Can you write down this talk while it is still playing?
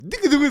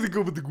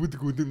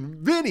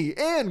Vinny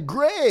and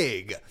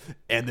Greg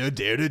and the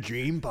Dare to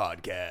Dream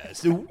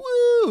podcast.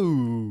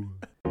 Woo!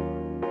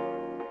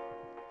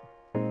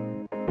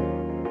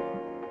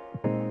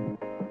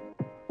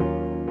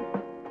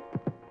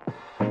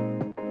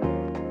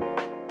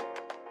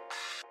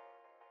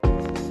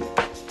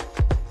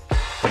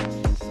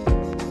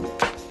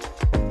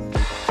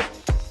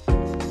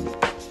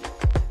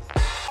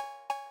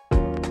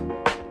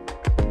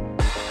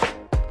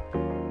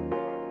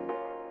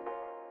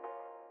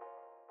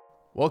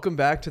 Welcome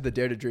back to the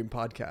Dare to Dream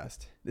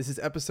podcast. This is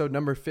episode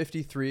number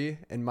 53,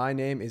 and my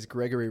name is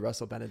Gregory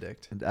Russell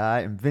Benedict. And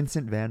I am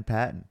Vincent Van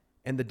Patten.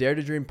 And the Dare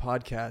to Dream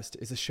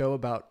podcast is a show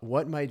about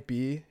what might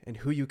be and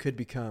who you could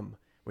become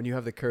when you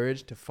have the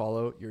courage to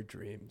follow your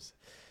dreams.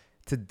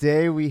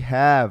 Today we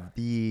have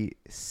the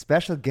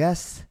special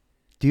guest,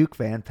 Duke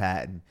Van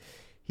Patten.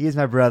 He is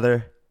my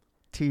brother,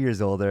 2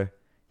 years older.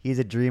 He's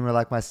a dreamer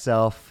like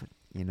myself,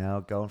 you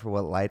know, going for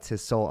what lights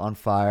his soul on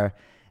fire.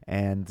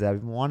 And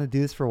we've been wanting to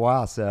do this for a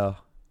while, so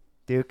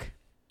Duke.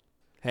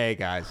 Hey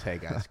guys.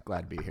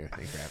 Glad to be here.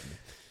 Thanks for having me.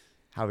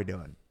 How we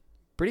doing?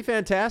 Pretty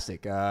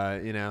fantastic.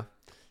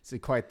 It's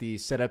quite the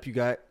setup you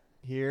got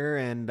here,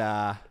 and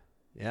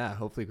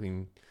hopefully we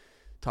can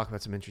talk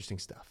about some interesting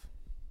stuff.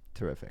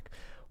 Terrific.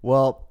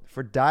 Well,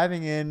 for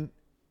diving in,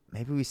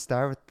 maybe we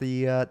start with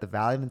the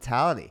Valley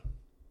mentality.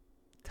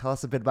 Tell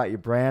us a bit about your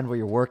brand, what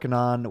you're working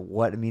on,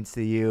 what it means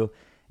to you,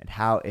 and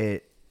how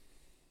it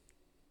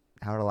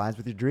aligns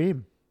with your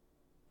dream.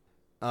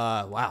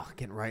 Wow,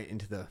 getting right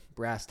into the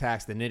brass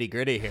tacks, the nitty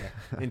gritty here,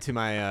 into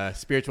my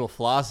spiritual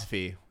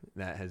philosophy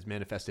that has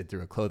manifested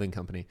through a clothing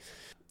company.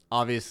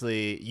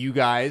 Obviously, you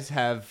guys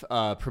have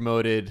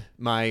promoted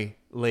my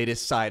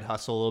latest side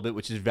hustle a little bit,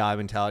 which is Valley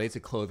Mentality. It's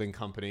a clothing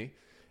company,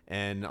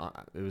 and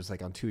it was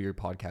like on 2 year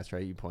podcast,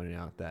 right? You pointed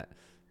out that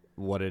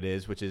what it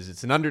is, which is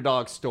it's an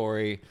underdog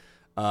story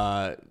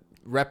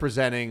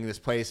representing this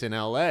place in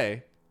LA,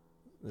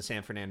 the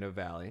San Fernando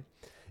Valley.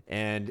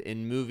 And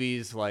in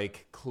movies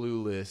like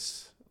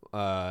Clueless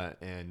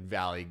and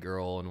Valley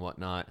Girl and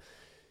whatnot,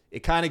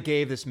 it kind of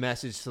gave this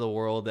message to the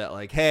world that,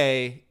 like,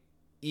 hey,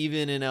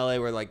 even in LA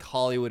where like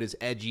Hollywood is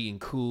edgy and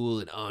cool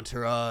and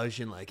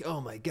entourage and like,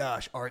 oh my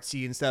gosh,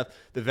 artsy and stuff,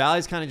 the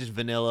Valley's kind of just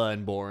vanilla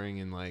and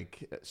boring and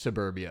like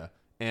suburbia.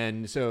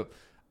 And so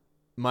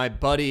my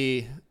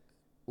buddy,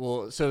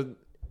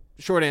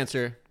 short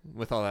answer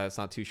with all that, it's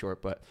not too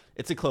short, but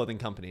it's a clothing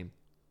company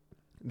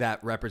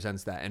that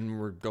represents that, and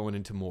we're going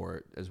into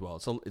more as well.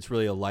 So it's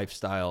really a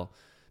lifestyle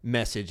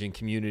message and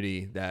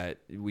community that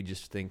we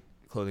just think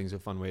clothing is a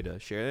fun way to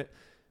share it.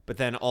 But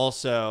then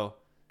also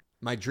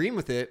my dream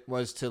with it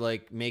was to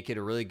like make it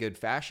a really good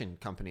fashion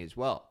company as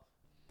well.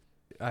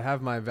 I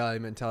have my Valley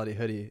Mentality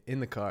hoodie in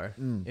the car.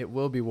 It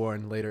will be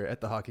worn later at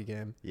the hockey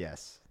game.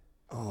 Yes.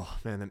 Oh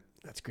man,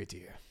 that's great to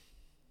hear.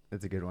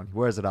 That's a good one. He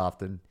wears it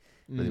often.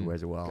 Really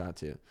wears it well. Got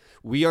to.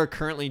 We are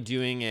currently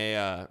doing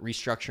a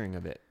restructuring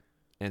of it.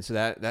 And so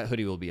that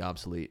hoodie will be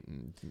obsolete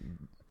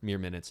in mere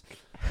minutes.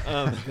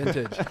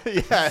 Vintage.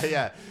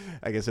 Yeah.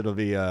 I guess it'll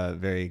be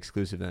very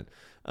exclusive then.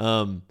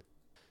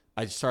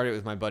 I started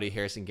with my buddy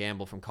Harrison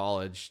Gamble from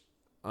college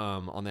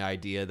on the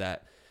idea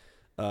that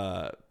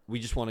we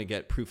just want to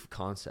get proof of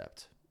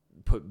concept.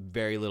 Put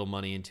very little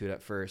money into it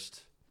at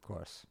first. Of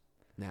course.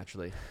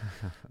 Naturally.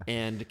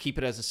 And keep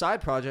it as a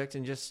side project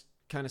and just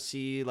kind of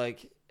see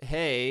like,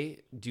 hey,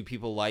 do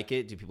people like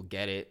it? Do people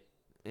get it?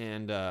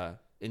 And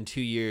in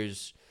 2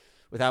 years,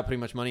 without putting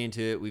much money into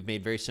it, we've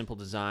made very simple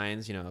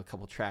designs, you know, a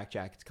couple track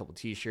jackets, a couple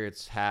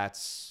t-shirts,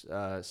 hats,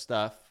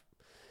 stuff.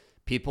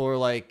 People are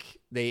like,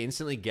 they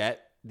instantly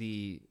get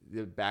the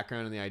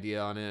background and the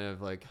idea on it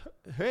of like,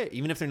 hey,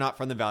 even if they're not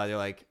from the Valley, they're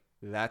like,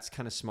 that's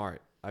kind of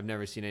smart. I've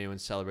never seen anyone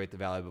celebrate the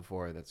Valley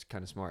before. That's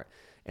kind of smart.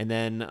 And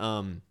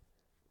then,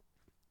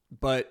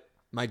 but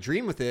my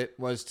dream with it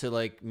was to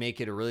like make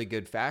it a really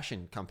good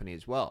fashion company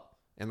as well.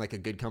 And like a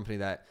good company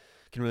that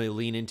can really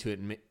lean into it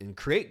and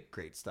create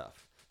great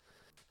stuff.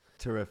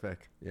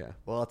 Terrific. Yeah.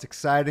 Well, it's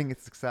exciting.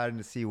 It's exciting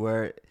to see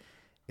where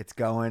it's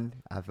going.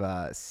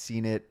 I've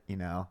seen it, you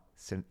know,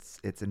 since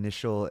its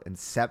initial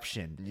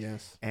inception.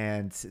 Yes.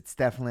 And it's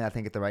definitely, I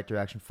think, at the right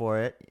direction for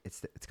it.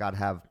 It's got to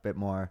have a bit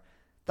more.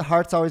 The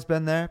heart's always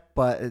been there,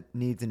 but it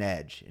needs an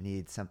edge. It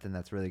needs something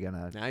that's really going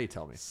to. Now you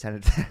tell me.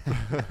 Send it.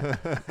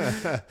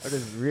 I'm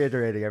just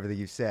reiterating everything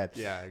you said.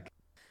 Yeah.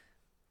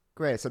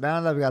 Great. So now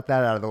that we got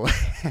that out of the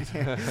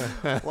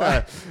way,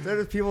 well,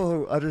 there's people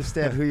who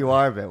understand who you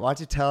are a bit. Why don't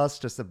you tell us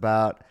just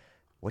about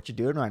what you're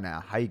doing right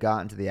now, how you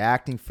got into the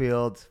acting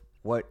field,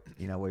 where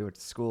you went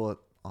to school,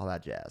 all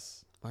that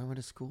jazz. Why went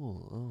to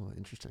school? Oh,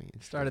 interesting.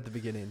 Start at the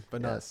beginning,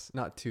 but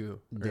not too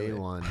day early.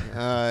 One.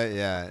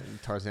 Yeah,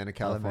 Tarzana,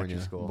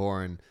 California,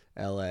 born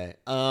LA.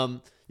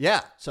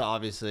 Yeah. So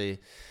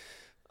obviously,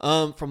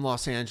 from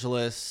Los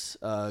Angeles,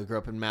 grew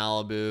up in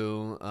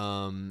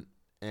Malibu,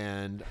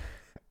 and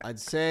I'd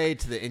say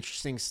to the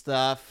interesting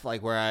stuff,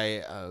 like where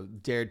I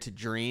dared to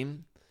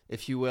dream,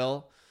 if you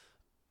will,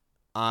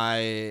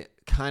 I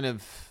kind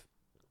of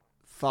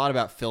thought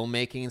about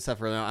filmmaking and stuff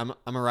earlier.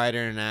 I'm a writer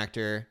and an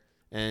actor,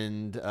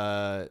 and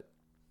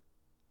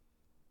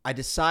I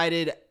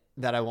decided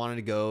that I wanted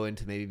to go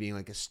into maybe being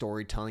like a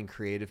storytelling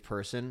creative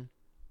person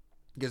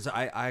because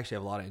I actually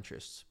have a lot of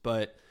interests,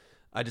 but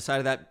I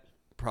decided that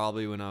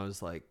probably when I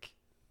was like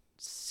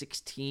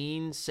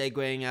 16,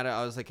 segueing out of,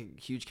 I was like a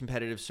huge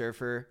competitive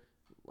surfer,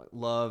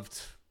 loved,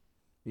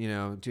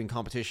 doing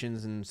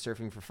competitions and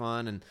surfing for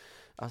fun. And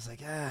I was like,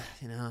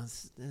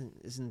 this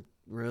isn't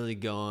really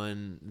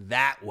going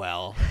that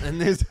well. And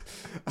there's,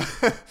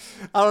 I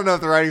don't know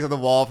if the writing's on the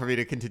wall for me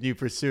to continue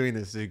pursuing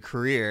this as a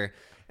career.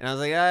 And I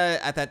was like,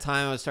 at that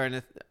time I was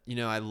starting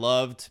to, I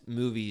loved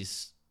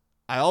movies.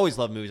 I always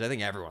loved movies. I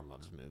think everyone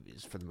loves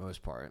movies for the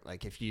most part.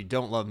 Like if you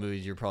don't love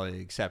movies, you're probably the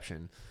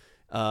exception,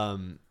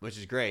 which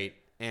is great.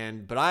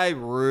 But I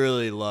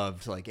really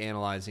loved like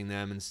analyzing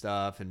them and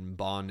stuff and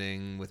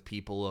bonding with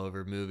people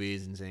over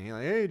movies and saying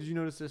like, hey, did you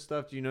notice this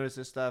stuff? Do you notice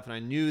this stuff? And I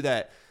knew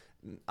that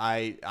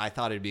I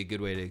thought it'd be a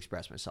good way to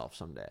express myself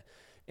someday.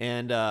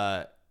 And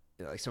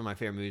like some of my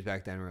favorite movies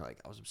back then were like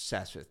I was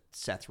obsessed with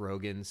Seth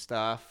Rogen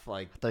stuff.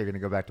 Like I thought you were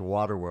gonna go back to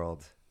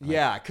Waterworld.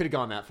 Yeah, I could have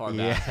gone that far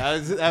back. I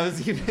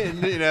was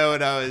even when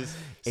I was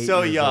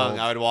so young,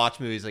 I would watch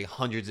movies like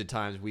hundreds of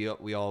times. We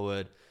all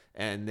would.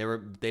 And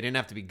they didn't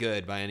have to be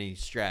good by any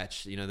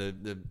stretch.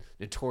 The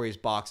notorious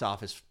box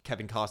office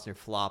Kevin Costner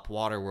flop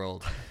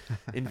Waterworld,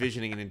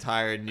 envisioning an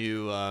entire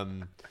new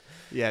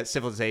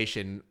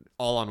civilization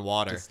all on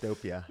water.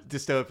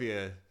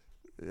 Dystopia.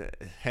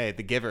 Hey,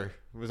 The Giver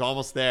was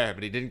almost there,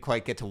 but he didn't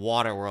quite get to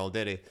Waterworld,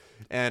 did he?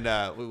 And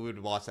we would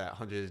watch that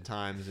hundreds of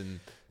times, and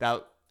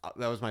that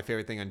was my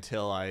favorite thing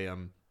until I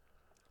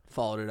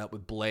followed it up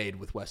with Blade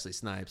with Wesley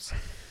Snipes.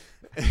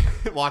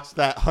 Watched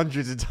that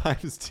hundreds of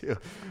times too.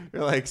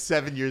 You're like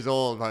 7 years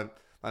old.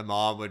 My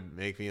mom would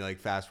make me like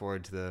fast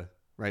forward to the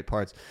right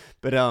parts,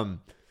 but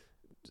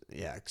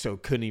so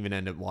couldn't even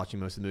end up watching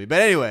most of the movie.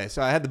 But anyway,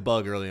 so I had the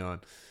bug early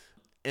on,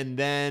 and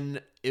then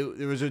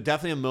there was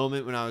definitely a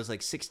moment when I was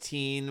like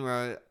 16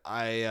 where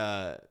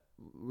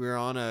we were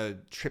on a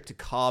trip to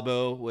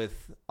Cabo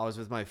I was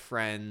with my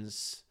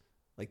friends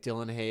like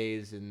Dylan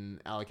Hayes and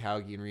Alec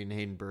Hauge and Reed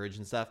Hayden Burge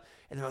and stuff,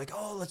 and they're like,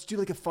 oh, let's do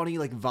like a funny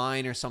like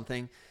Vine or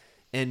something.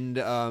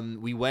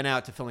 And we went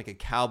out to film like a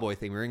cowboy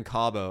thing. We were in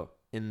Cabo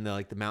in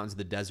the mountains of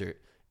the desert,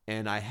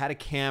 and I had a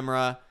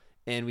camera,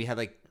 and we had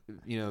like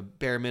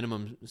bare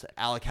minimum.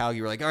 Alec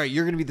Hauge were like, all right,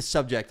 you're gonna be the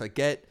subject. Like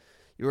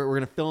we're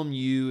gonna film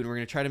you, and we're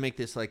gonna try to make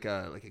this like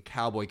a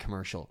cowboy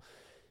commercial.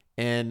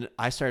 And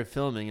I started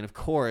filming, and of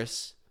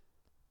course,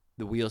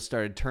 the wheels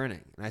started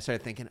turning, and I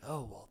started thinking,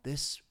 oh well,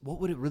 what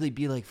would it really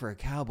be like for a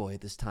cowboy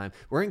at this time?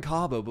 We're in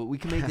Cabo, but we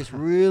can make this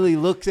really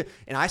look.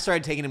 And I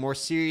started taking it more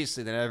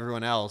seriously than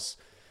everyone else.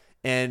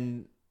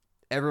 And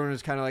everyone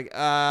was kind of like,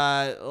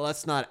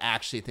 let's not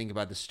actually think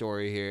about the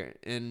story here.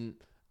 And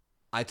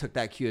I took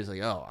that cue as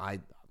like, oh, I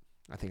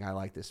think I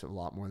like this a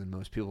lot more than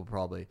most people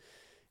probably.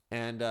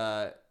 And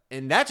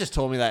that just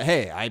told me that,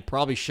 hey, I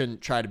probably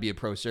shouldn't try to be a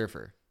pro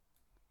surfer.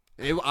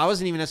 I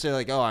wasn't even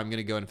necessarily like, oh, I'm going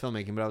to go into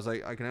filmmaking, but I was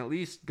like, I can at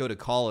least go to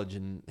college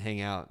and hang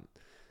out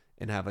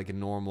and have like a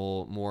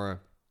normal,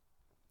 more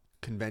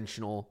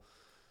conventional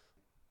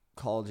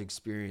college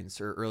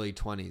experience or early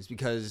 20s,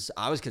 because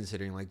I was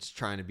considering like just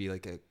trying to be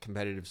like a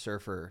competitive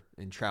surfer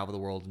and travel the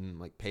world and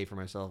like pay for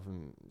myself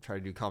and try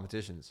to do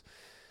competitions.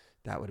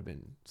 That would have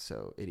been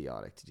so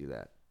idiotic to do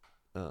that.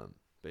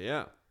 But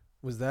yeah.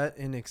 Was that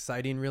an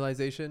exciting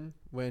realization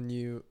when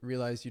you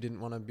realized you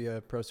didn't want to be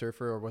a pro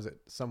surfer, or was it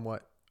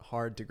somewhat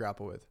hard to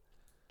grapple with?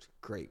 It's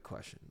a great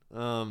question.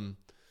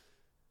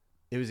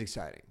 It was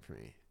exciting for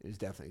me. It was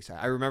definitely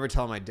exciting. I remember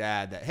telling my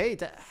dad that, hey,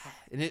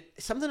 and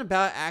something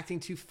about acting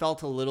too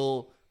felt a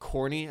little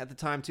corny at the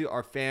time too.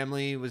 Our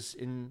family was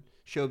in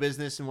show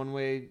business in one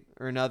way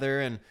or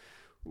another, and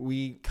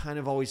we kind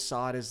of always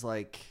saw it as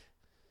like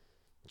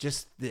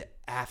just the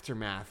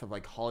aftermath of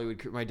like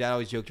Hollywood. My dad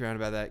always joked around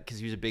about that because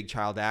he was a big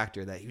child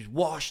actor, that he was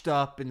washed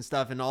up and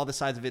stuff, and all the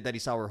sides of it that he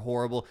saw were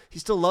horrible. He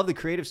still loved the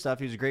creative stuff.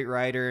 He was a great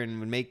writer and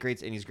would make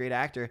great, and he's a great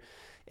actor.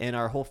 And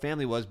our whole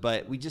family was,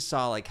 but we just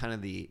saw like kind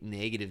of the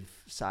negative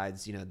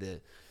sides,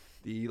 the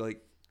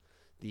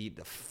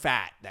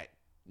fat that,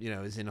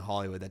 is in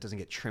Hollywood that doesn't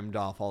get trimmed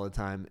off all the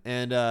time.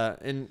 And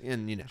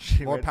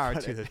more power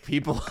to those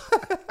people.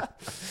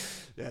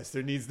 Yes,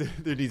 there needs to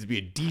be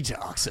a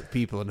detox of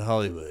people in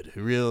Hollywood.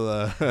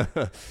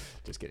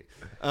 Just kidding.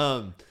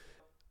 And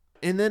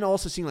then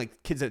also seeing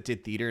like kids that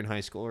did theater in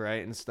high school,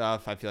 right, and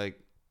stuff. I feel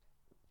like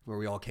where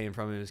we all came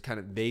from, it was kind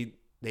of they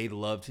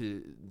love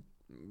to.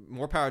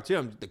 More power to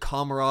them. The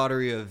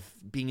camaraderie of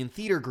being in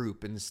theater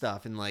group and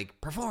stuff and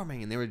like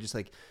performing, and they were just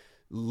like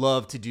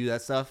love to do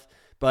that stuff.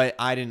 But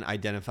I didn't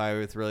identify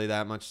with really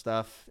that much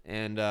stuff.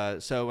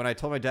 And so when I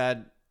told my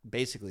dad,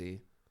 basically,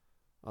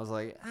 I was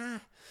like, I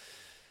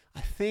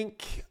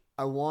think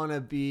I want to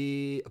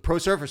be a pro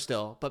surfer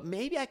still, but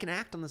maybe I can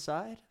act on the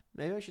side.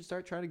 Maybe I should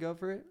start trying to go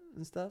for it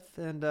and stuff.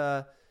 And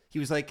he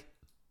was like,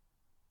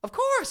 of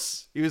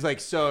course. He was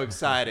like so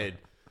excited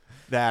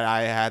that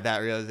I had that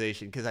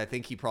realization, because I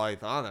think he probably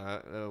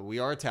thought we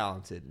are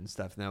talented and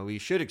stuff. Now we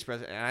should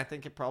express it, and I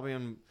think it probably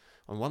on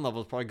one level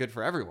is probably good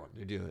for everyone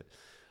to do it.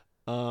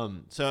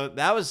 So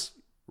that was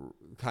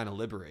kind of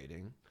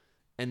liberating.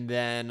 And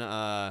then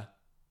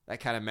that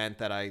kind of meant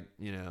that I,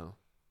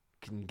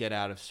 can get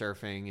out of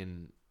surfing,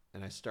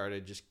 and I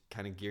started just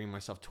kind of gearing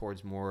myself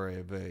towards more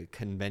of a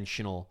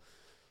conventional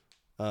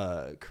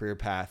career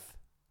path.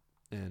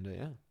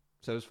 And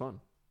so it was fun.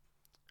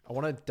 I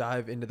want to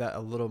dive into that a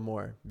little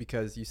more,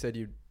 because you said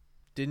you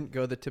didn't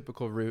go the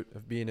typical route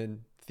of being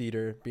in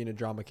theater, being a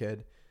drama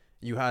kid.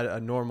 You had a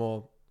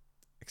normal,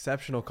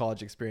 exceptional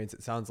college experience,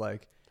 it sounds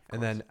like.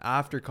 And then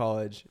after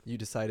college, you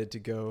decided to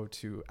go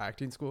to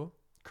acting school.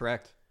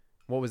 Correct.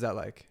 What was that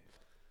like?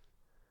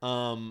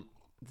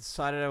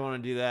 Decided I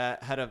want to do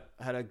that. Had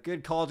a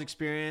good college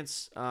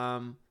experience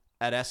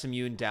at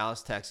SMU in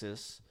Dallas,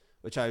 Texas,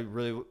 which I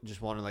really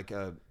just wanted like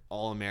a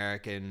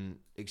all-American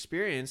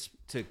experience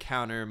to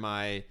counter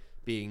my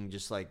being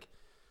just like,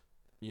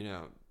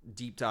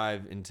 deep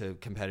dive into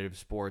competitive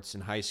sports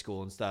in high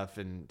school and stuff,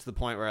 and to the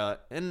point where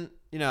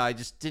I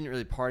just didn't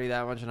really party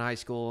that much in high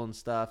school and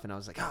stuff, and I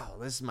was like, oh,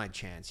 this is my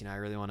chance. I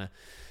really want to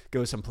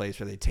go someplace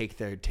where they take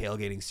their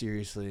tailgating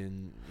seriously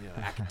and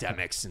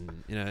academics,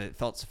 and it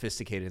felt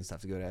sophisticated and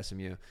stuff to go to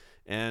SMU,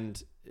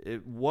 and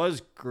it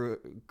was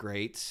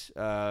great,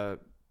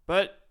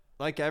 but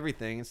like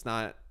everything, it's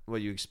not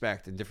what you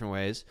expect in different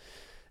ways.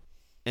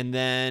 And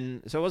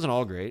then so it wasn't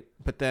all great,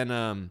 but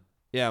then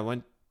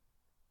when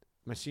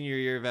my senior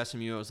year of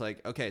SMU, I was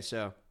like, okay,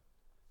 so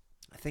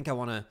I think I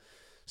want to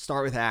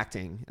start with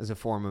acting as a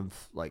form of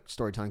like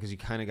storytelling, because you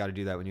kind of got to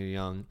do that when you're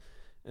young.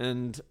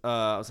 And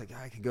I was like,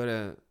 I could go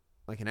to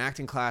like an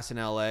acting class in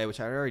LA, which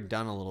I'd already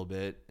done a little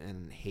bit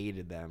and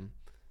hated them.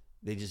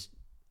 They just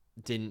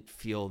didn't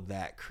feel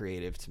that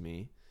creative to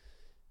me.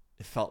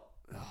 It felt,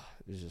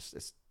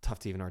 it's tough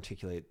to even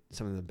articulate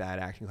some of the bad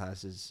acting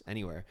classes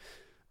anywhere.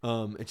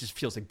 It just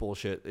feels like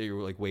bullshit that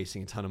you're like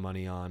wasting a ton of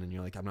money on, and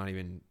you're like, I'm not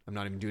even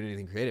doing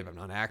anything creative. I'm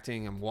not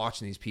acting. I'm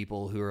watching these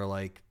people who are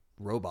like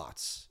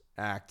robots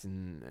act,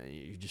 and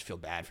you just feel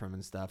bad for them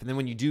and stuff. And then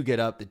when you do get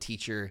up, a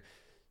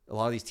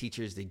lot of these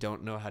teachers, they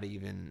don't know how to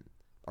even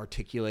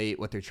articulate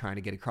what they're trying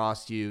to get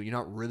across to you. You're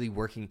not really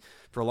working.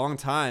 For a long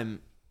time,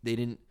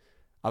 I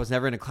was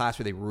never in a class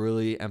where they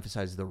really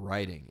emphasized the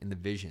writing and the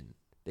vision.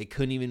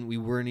 We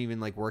weren't even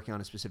like working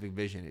on a specific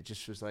vision. It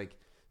just was like,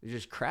 it was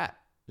just crap.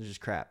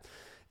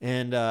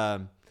 And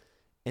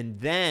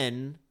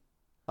then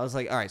I was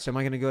like, all right, so am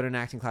I going to go to an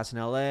acting class in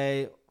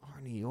LA or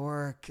New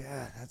York?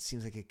 That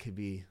seems like it could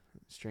be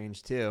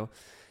strange too.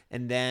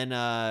 And then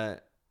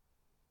my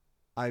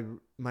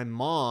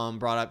mom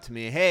brought up to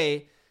me,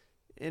 hey,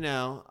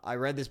 I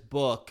read this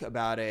book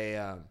about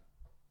a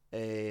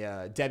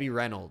Debbie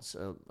Reynolds,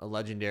 a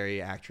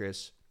legendary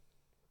actress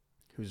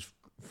who's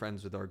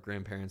friends with our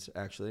grandparents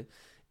actually,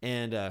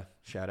 and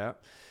shout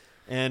out.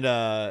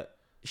 And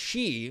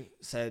she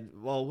said,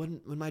 well, when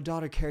my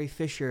daughter Carrie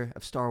Fisher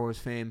of Star Wars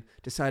fame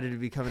decided to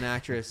become an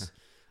actress,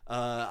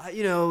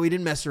 we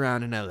didn't mess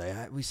around in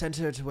LA. We sent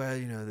her to where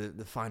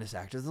the finest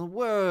actors in the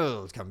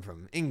world come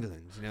from,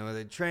 England, where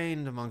they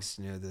trained amongst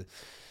the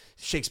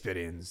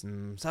Shakespeareans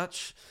and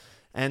such.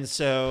 And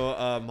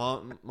so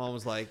mom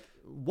was like,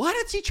 why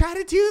don't you try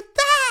to do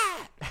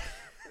that?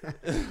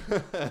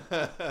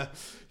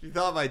 You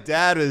thought my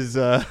dad was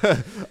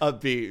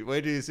upbeat.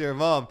 Wait till you see her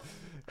mom.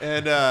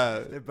 And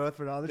they both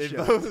been on the show.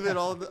 They both been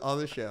on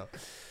the show.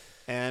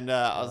 And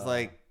I was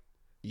like,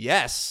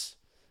 yes.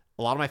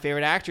 A lot of my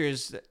favorite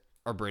actors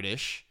are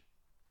British,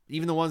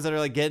 even the ones that are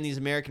like getting these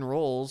American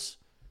roles.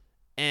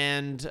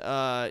 And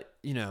the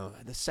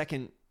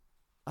second,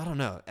 I don't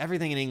know,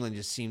 everything in England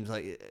just seems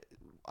like,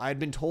 I'd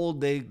been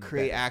told they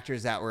create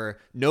actors that were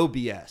no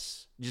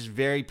BS, just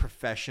very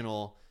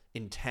professional,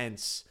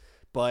 intense,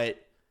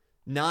 but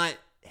not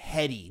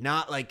heady,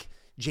 not like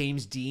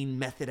James Dean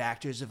method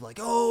actors of like,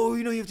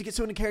 you have to get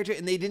so into character.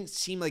 And they didn't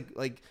seem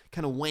like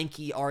kind of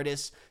wanky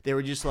artists. They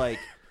were just like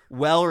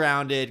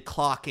well-rounded,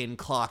 clock in,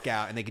 clock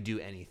out, and they could do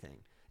anything.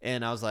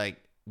 And I was like,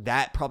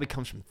 that probably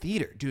comes from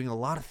theater, doing a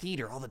lot of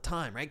theater all the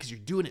time, right? Because you're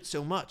doing it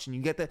so much and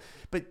you get that,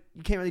 but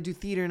you can't really do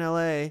theater in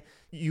LA.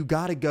 You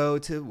got to go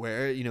to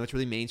where, it's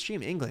really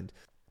mainstream, England.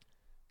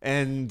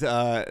 And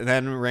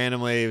then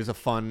randomly, it was a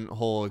fun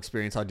whole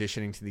experience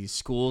auditioning to these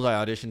schools.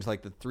 I auditioned to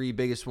like the 3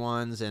 biggest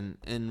ones, and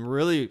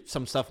really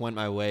some stuff went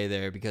my way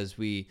there because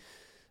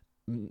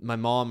my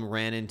mom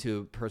ran into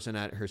a person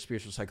at her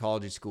spiritual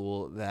psychology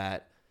school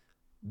that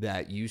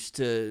used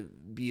to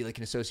be like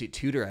an associate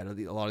tutor at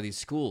a lot of these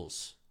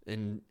schools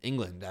in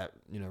England at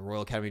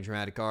Royal Academy of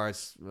Dramatic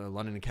Arts,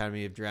 London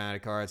Academy of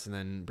Dramatic Arts, and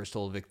then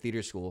Bristol Vic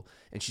Theatre School.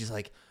 And she's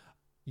like,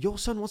 your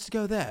son wants to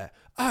go there.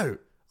 Oh,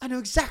 I know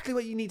exactly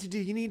what you need to do.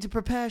 You need to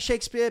prepare a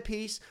Shakespeare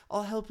piece.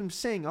 I'll help him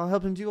sing. I'll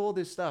help him do all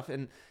this stuff.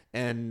 And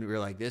we're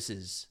like, this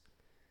is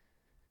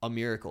a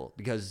miracle,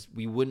 because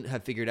we wouldn't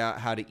have figured out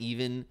how to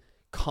even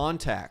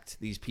contact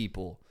these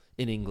people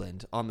in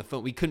England on the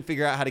phone. We couldn't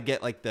figure out how to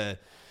get like the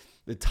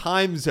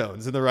time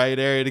zones in the right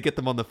area to get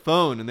them on the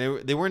phone. And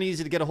they weren't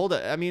easy to get a hold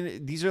of. I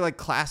mean, these are like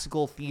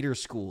classical theater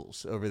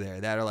schools over there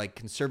that are like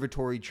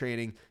conservatory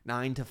training,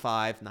 9 to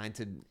 5, 9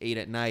 to 8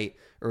 at night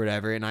or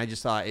whatever. And I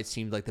just thought it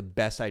seemed like the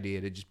best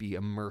idea to just be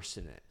immersed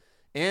in it.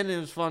 And it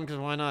was fun because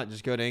why not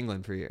just go to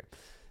England for a year?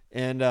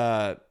 And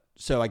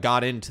so I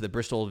got into the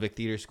Bristol Vic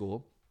Theatre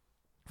School,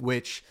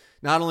 which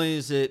not only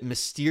is it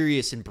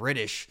mysterious and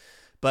British,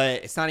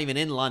 but it's not even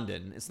in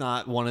London. It's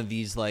not one of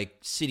these like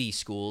city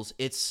schools.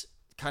 It's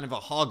kind of a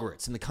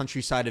Hogwarts in the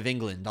countryside of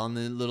England on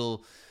the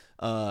little,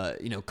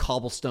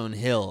 cobblestone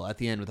hill at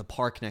the end with a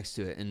park next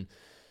to it. And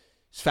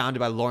it's founded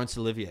by Laurence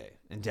Olivier,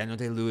 and Daniel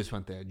Day-Lewis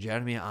went there,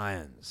 Jeremy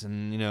Irons,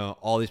 and,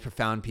 all these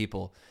profound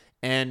people.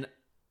 And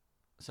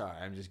sorry,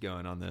 I'm just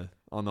going on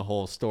the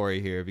whole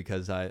story here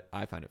because I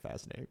find it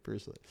fascinating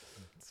personally.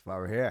 That's why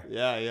we're here.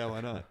 Yeah,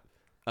 why not?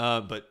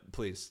 But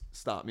please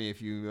stop me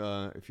if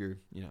you're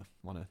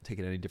want to take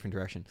it any different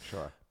direction.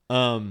 Sure.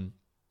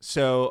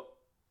 So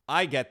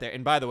I get there,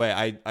 and by the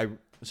way,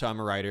 I'm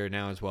a writer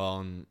now as well,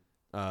 and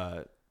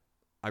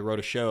I wrote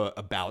a show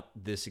about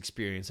this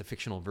experience, a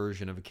fictional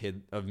version of a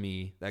kid of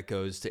me that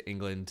goes to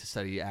England to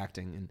study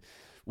acting. And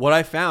what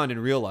I found in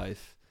real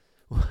life,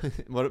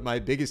 what my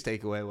biggest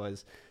takeaway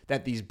was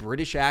that these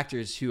British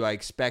actors who I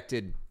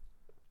expected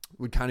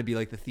would kind of be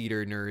like the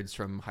theater nerds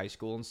from high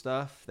school and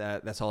stuff,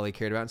 that's all they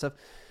cared about and stuff.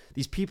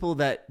 These people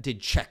that did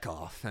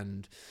Chekhov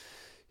and,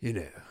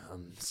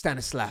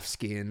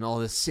 Stanislavski and all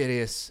this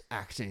serious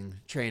acting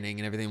training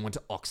and everything, went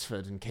to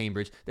Oxford and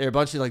Cambridge. They're a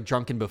bunch of like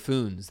drunken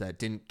buffoons that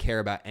didn't care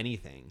about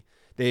anything.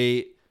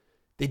 They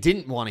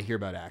didn't want to hear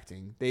about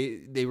acting.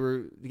 They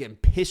were getting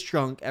piss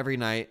drunk every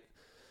night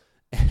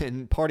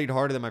and partied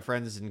harder than my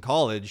friends in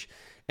college.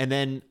 And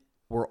then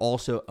were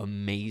also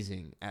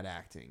amazing at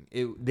acting.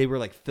 They were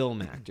like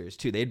film actors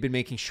too. They'd been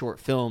making short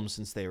films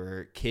since they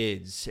were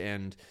kids,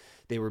 and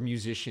they were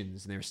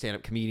musicians, and they were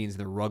stand-up comedians,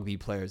 and they were rugby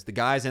players, the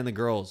guys and the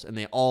girls, and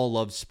they all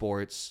loved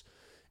sports.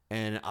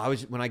 And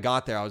when I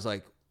got there, I was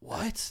like,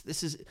 what?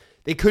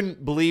 They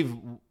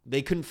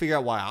couldn't figure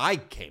out why I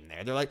came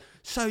there. They're like,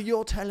 so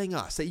you're telling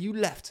us that you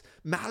left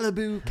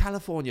Malibu,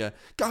 California,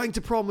 going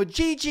to prom with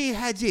Gigi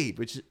Hadid,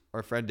 which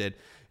our friend did,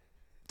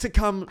 to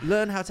come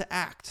learn how to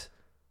act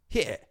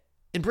here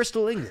in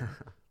Bristol, England.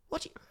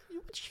 What you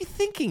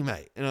thinking,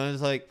 mate? And I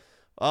was like,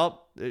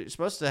 well, you're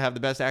supposed to have the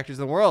best actors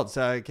in the world,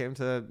 so I came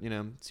to,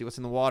 see what's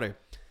in the water.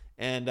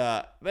 And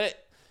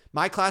but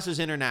my class was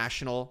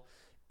international,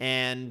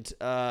 and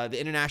the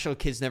international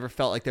kids never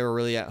felt like they were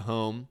really at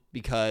home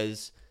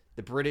because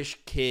the British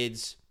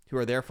kids who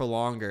are there for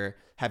longer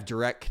have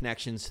direct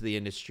connections to the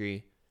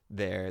industry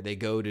there. They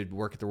go to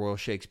work at the Royal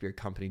Shakespeare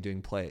Company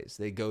doing plays.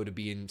 They go to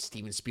be in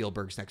Steven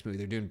Spielberg's next movie.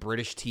 They're doing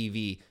British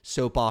TV,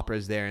 soap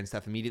operas there and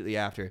stuff immediately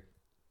after.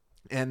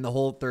 And the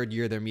whole third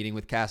year, they're meeting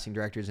with casting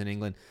directors in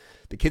England.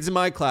 The kids in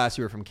my class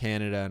who were from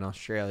Canada and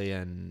Australia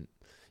and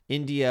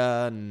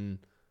India and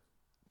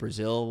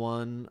Brazil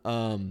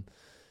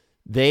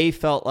they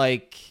felt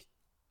like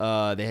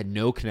they had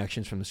no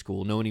connections from the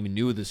school. No one even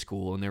knew the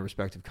school in their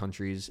respective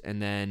countries.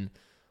 And then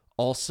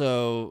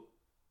also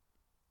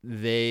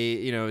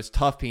it's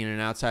tough being an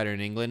outsider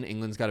in England.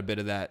 England's got a bit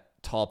of that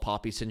tall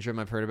poppy syndrome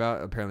I've heard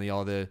about. Apparently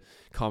all the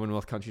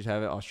Commonwealth countries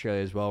have it,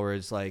 Australia as well, where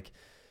it's like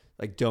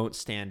don't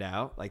stand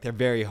out. Like they're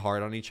very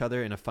hard on each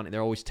other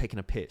they're always taking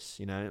a piss,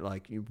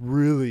 like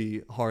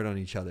really hard on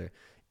each other.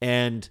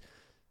 And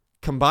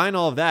combine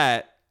all of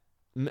that,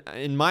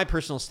 in my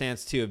personal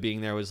stance too of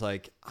being there was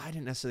like, I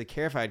didn't necessarily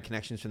care if I had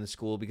connections from the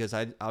school because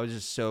I was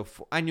just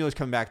I knew I was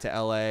coming back to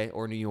LA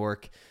or New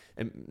York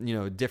and,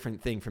 a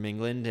different thing from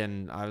England.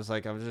 And I was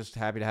just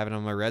happy to have it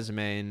on my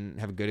resume and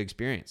have a good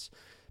experience.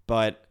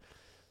 But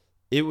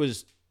it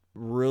was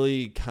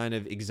really kind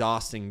of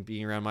exhausting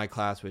being around my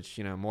class, which,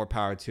 more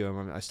power to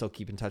them. I still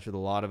keep in touch with a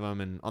lot of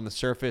them. And on the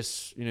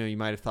surface, you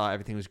might have thought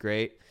everything was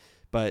great,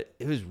 but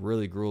it was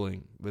really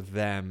grueling with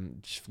them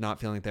just not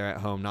feeling like they're at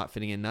home, not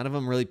fitting in. None of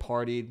them really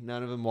partied.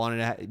 None of them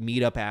wanted to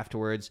meet up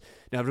afterwards.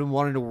 None of them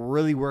wanted to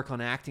really work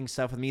on acting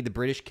stuff with me. The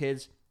British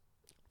kids,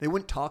 they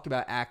wouldn't talk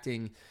about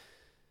acting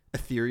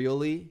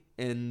ethereally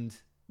and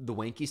the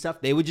wanky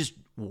stuff. They would just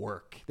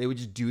work. They would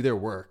just do their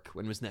work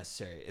when it was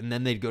necessary. And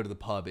then they'd go to the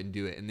pub and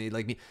do it. And they'd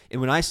like me. And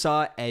when I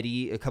saw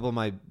Eddie, a couple of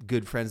my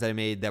good friends that I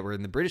made that were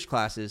in the British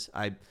classes,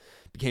 I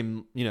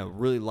became,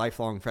 really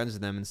lifelong friends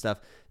with them and stuff.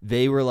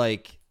 They were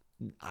like,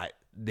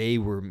 they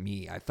were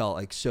me. I felt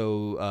like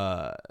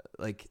so,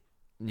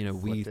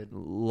 we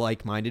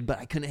like-minded, but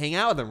I couldn't hang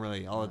out with them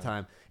really all the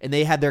time. And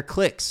they had their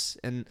cliques.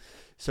 And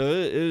so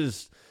it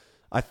was,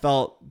 I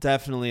felt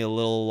definitely a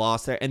little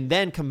lost there. And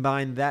then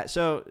combine that.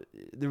 So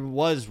there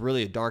was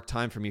really a dark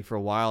time for me for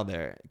a while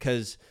there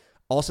because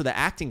also the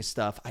acting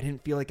stuff, I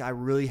didn't feel like I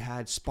really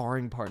had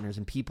sparring partners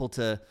and people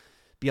to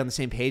be on the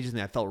same page with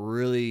me. I felt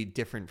really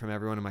different from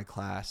everyone in my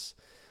class.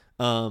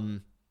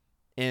 And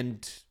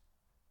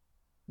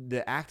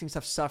the acting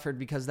stuff suffered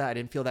because of that. I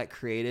didn't feel that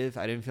creative.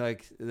 I didn't feel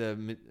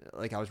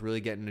like I was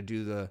really getting to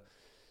do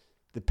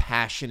the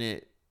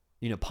passionate,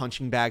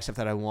 punching bag stuff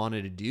that I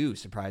wanted to do,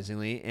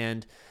 surprisingly.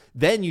 And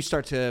then you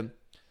start to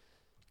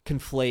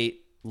conflate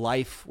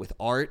life with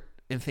art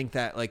and think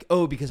that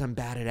because I'm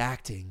bad at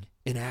acting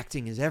and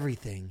acting is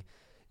everything,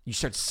 you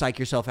start to psych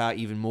yourself out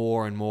even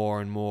more and more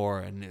and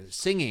more. And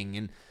singing,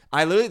 and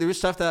there was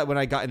stuff that when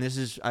I got, and this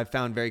is, I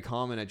found very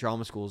common at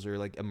drama schools or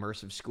like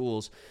immersive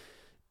schools,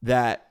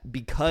 that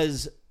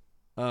because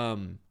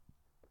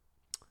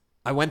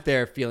I went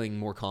there feeling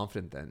more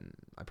confident than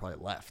I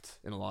probably left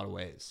in a lot of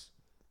ways.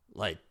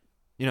 Like,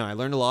 you know, I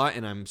learned a lot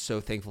and I'm so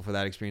thankful for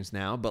that experience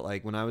now. But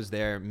like when I was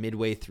there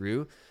midway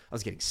through, I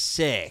was getting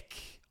sick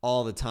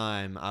all the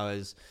time. I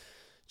was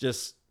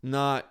just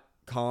not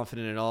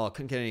confident at all.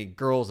 Couldn't get any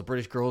girls. The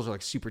British girls are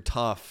like super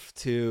tough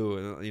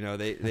too. You know,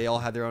 they all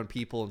had their own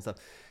people and stuff.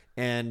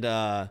 And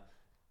man,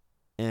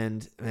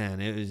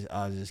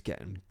 I was just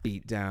getting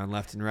beat down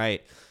left and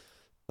right.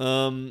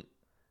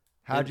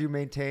 How'd you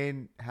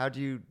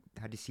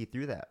see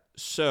through that?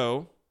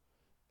 So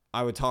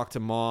I would talk to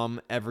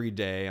mom every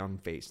day on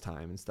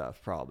FaceTime and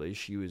stuff. Probably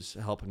she was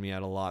helping me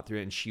out a lot through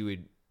it, and she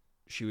would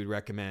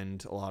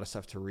recommend a lot of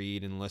stuff to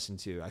read and listen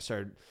to.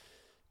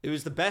 It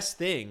was the best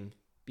thing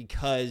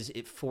because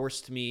it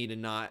forced me to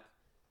not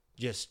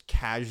just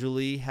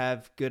casually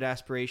have good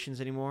aspirations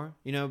anymore.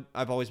 You know,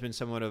 I've always been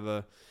somewhat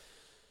of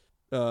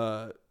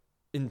a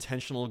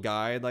intentional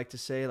guy, I'd like to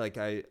say. Like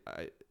I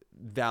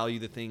value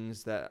the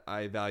things that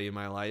I value in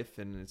my life,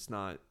 and it's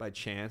not by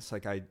chance.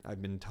 Like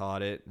I've been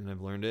taught it and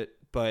I've learned it,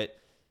 but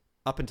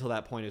up until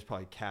that point it was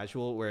probably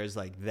casual, whereas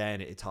like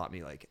then it taught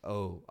me like,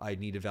 oh, I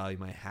need to value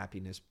my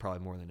happiness probably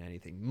more than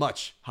anything,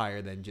 much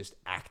higher than just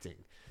acting.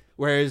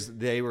 Whereas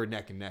they were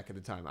neck and neck at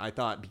the time. I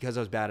thought because I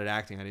was bad at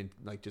acting, I didn't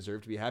like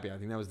deserve to be happy. I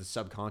think that was the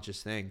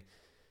subconscious thing.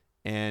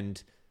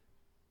 And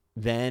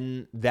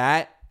then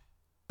that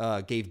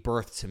gave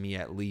birth to me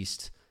at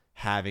least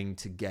having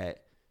to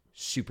get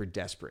super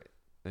desperate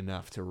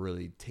enough to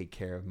really take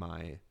care of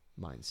my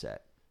mindset,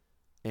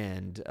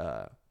 and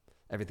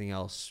everything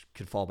else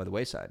could fall by the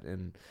wayside.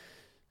 And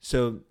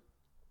so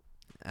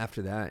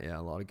after that, yeah,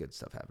 a lot of good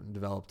stuff happened.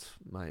 Developed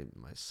my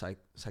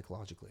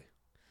psychologically.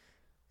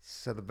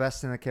 So the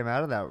best thing that came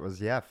out of that was,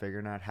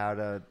 figuring out how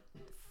to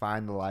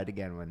find the light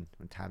again when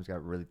times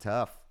got really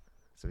tough.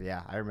 So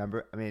yeah, I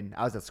remember, I mean,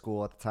 I was at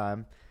school at the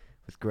time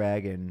with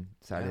Greg, and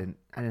so I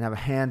didn't have a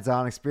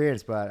hands-on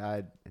experience, but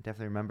I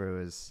definitely remember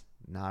it was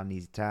not an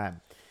easy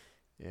time.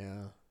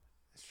 Yeah,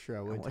 it's true.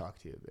 I would talk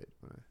to you a bit.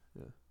 A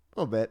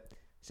little bit. You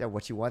said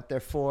what you went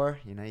there for.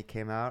 You know, you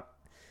came out.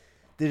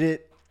 Did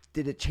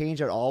it change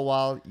at all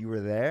while you were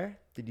there?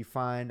 Did you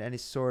find any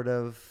sort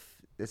of,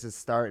 this is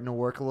starting to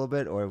work a little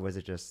bit, or was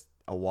it just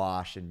a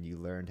wash and you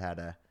learned how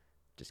to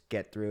just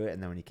get through it,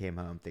 and then when you came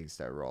home, things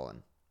started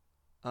rolling?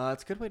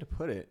 It's a good way to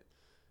put it.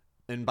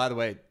 And by the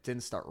way, it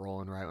didn't start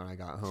rolling right when I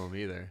got home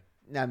either.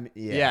 No, no.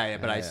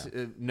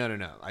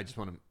 I just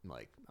want to,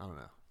 like, I don't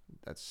know.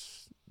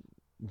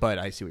 But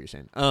I see what you're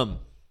saying.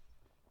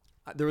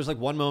 There was like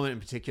one moment in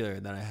particular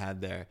that I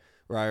had there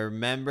where I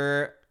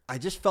remember I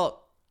just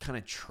felt kind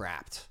of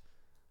trapped.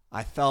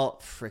 I felt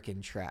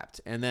freaking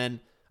trapped. And then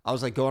I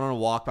was like going on a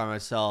walk by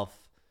myself,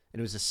 and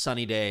it was a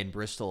sunny day in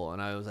Bristol,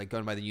 and I was like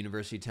going by the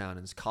university town, and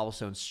it's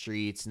cobblestone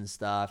streets and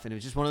stuff. And it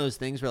was just one of those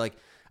things where like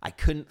I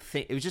couldn't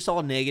think. It was just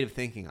all negative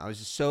thinking. I was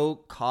just so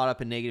caught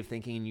up in negative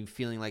thinking, and you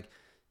feeling like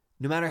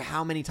no matter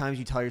how many times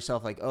you tell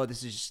yourself like, oh,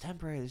 this is just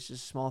temporary, this is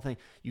just a small thing,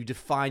 you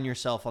define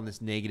yourself on this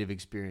negative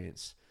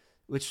experience,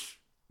 which,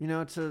 you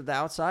know, to the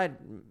outside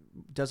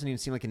doesn't even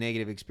seem like a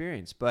negative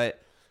experience.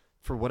 But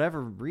for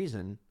whatever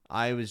reason,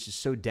 I was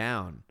just so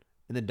down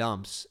in the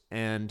dumps.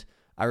 And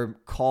I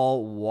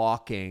recall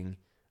walking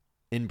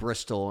in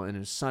Bristol, and it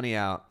was sunny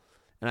out,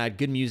 and I had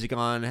good music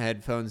on,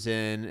 headphones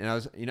in, and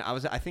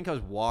I think I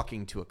was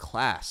walking to a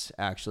class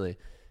actually,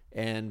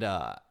 and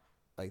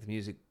like the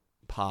music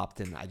popped,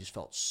 and I just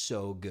felt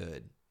so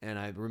good. And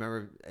I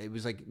remember it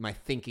was like my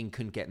thinking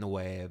couldn't get in the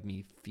way of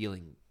me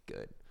feeling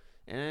good,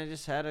 and I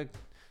just had a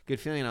good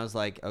feeling. And I was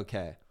like,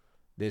 okay,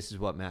 this is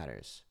what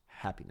matters: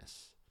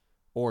 happiness,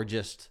 or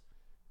just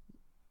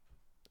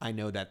I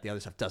know that the other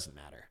stuff doesn't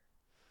matter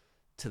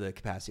to the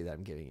capacity that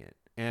I'm giving it.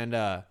 And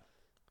yeah,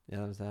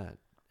 that was that.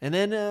 And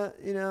then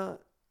you know,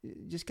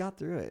 you just got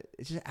through it.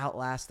 It just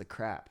outlasts the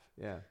crap.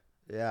 Yeah.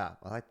 Yeah,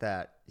 I like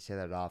that. You say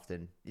that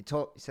often. You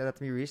said that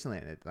to me recently,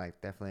 and it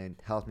like definitely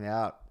helped me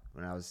out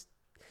when I was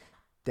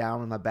down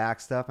with my back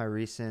stuff. My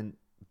recent,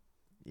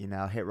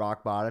 hit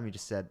rock bottom. You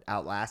just said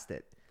outlast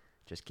it.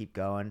 Just keep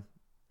going,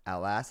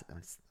 outlast it. And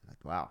it's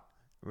like, wow,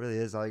 it really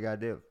is all you gotta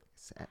do.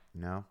 It's a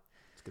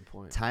good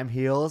point. Time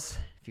heals.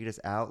 If you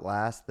just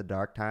outlast the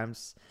dark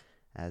times,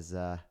 as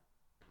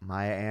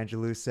Maya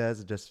Angelou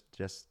says. Just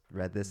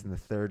read this in The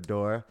Third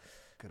Door.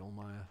 Good old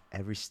Maya.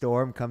 Every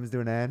storm comes to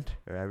an end,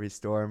 or every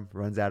storm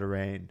runs out of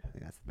rain. I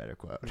think that's the better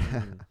quote.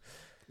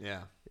 Yeah.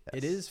 Yes.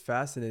 It is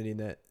fascinating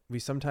that we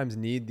sometimes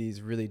need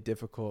these really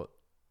difficult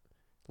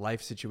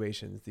life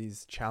situations,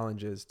 these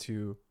challenges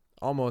to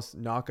almost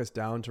knock us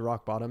down to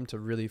rock bottom to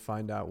really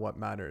find out what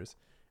matters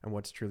and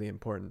what's truly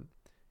important.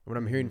 And what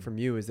I'm hearing from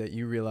you is that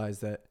you realize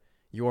that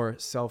your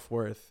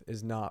self-worth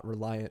is not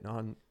reliant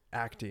on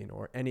acting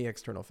or any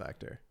external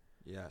factor.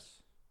 Yes.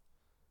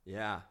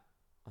 Yeah.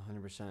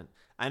 100%.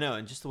 I know,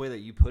 and just the way that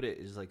you put it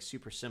is like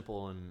super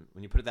simple, and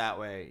when you put it that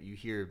way, you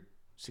hear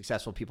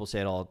successful people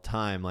say it all the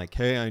time, like,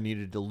 hey, I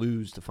needed to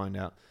lose to find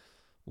out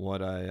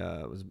what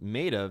I was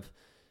made of.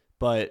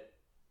 But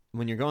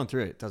when you're going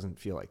through it, it doesn't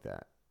feel like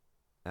that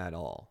at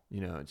all.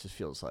 You know, it just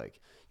feels like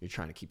you're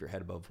trying to keep your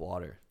head above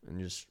water and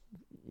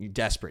you're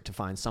desperate to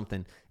find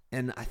something.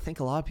 And I think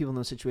a lot of people in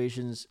those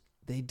situations,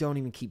 they don't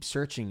even keep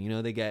searching. You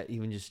know, they get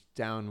even just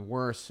down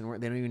worse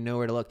and they don't even know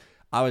where to look.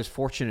 I was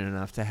fortunate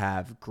enough to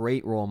have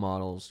great role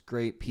models,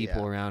 great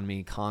people around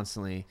me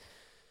constantly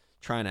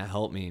trying to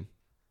help me.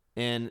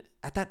 And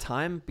at that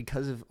time,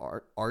 because of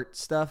art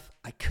stuff,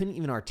 I couldn't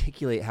even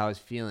articulate how I was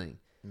feeling.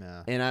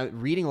 No.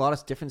 And reading a lot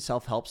of different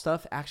self-help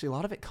stuff, actually a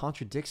lot of it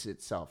contradicts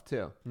itself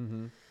too.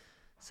 Mm-hmm.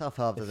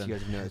 Self-help If doesn't. you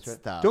guys have noticed, right?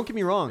 Stuff. Don't get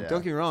me wrong. Yeah.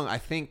 Don't get me wrong. I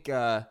think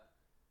at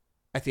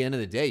the end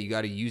of the day, you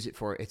got to use it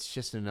for it's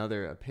just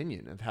another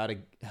opinion of how to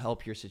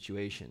help your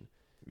situation.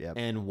 Yep.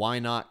 And why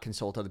not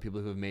consult other people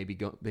who have maybe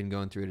been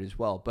going through it as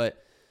well?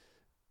 But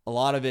a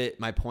lot of it,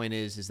 my point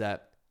is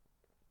that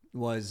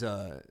was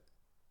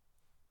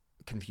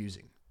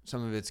confusing.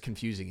 Some of it's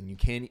confusing, and you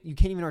can't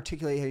even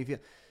articulate how you feel.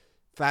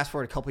 Fast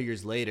forward a couple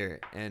years later,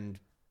 and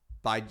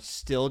by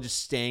still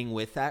just staying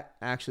with that,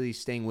 actually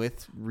staying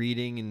with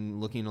reading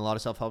and looking at a lot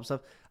of self-help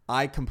stuff,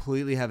 I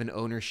completely have an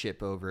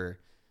ownership over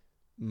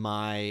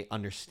my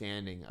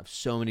understanding of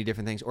so many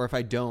different things. Or if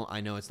I don't,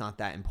 I know it's not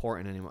that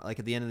important anymore. Like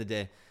at the end of the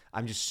day,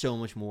 I'm just so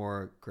much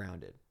more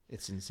grounded.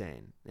 It's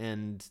insane.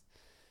 And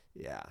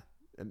yeah,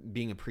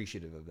 being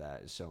appreciative of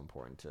that is so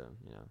important to,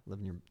 you know,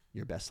 living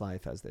your best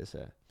life, as they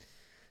say.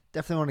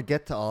 Definitely want to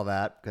get to all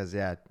that because,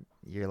 yeah,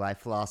 your life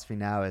philosophy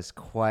now is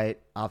quite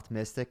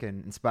optimistic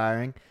and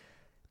inspiring.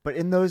 But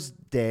in those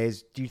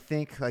days, do you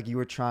think like you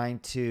were trying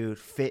to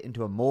fit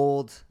into a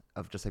mold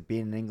of just like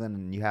being in England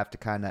and you have to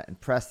kind of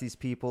impress these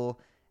people?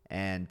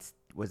 And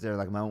was there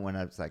like a moment when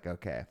I was like,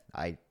 okay,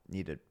 I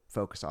need to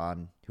focus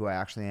on who I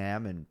actually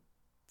am and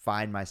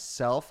find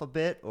myself a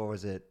bit? Or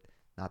was it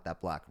not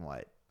that black and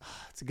white?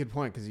 That's a good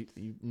point because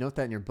you note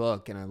that in your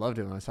book, and I loved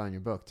it when I saw it in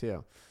your book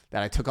too,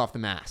 that I took off the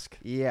mask.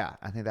 Yeah,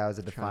 I think that was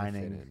a Trying to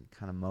fit defining in.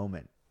 kind of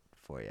moment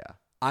for you.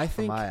 I From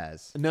think my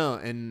eyes. no,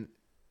 and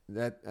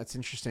that's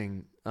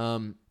interesting. I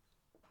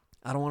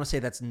don't want to say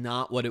that's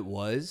not what it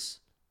was,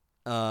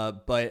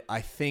 but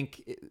I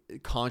think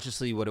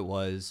consciously what it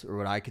was, or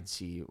what I could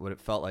see, what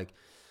it felt like,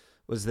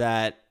 was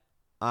that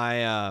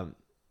I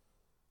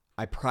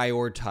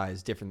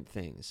prioritized different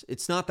things.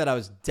 It's not that I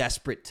was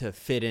desperate to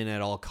fit in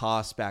at all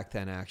costs back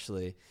then.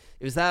 Actually,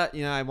 it was that,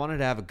 you know, I wanted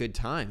to have a good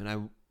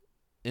time,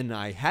 and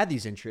I had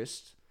these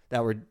interests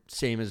that were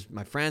same as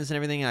my friends and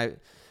everything.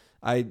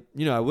 I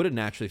would have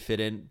naturally fit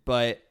in,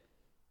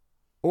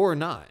 or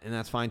not, and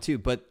that's fine too.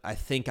 But I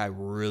think I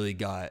really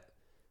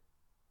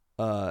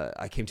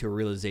I came to a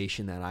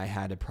realization that I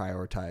had to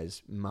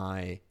prioritize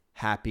my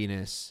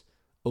happiness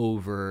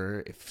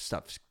over if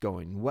stuff's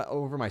going well,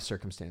 over my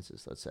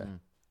circumstances, let's say.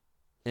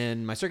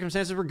 And my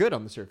circumstances were good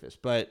on the surface,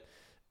 but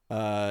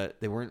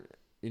they weren't,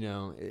 you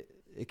know,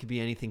 it could be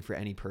anything for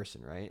any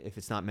person, right? If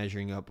it's not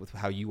measuring up with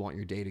how you want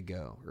your day to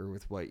go or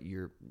with what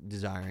you're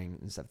desiring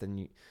and stuff,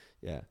 then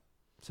yeah.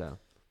 So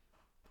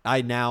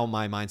my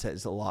mindset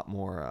is a lot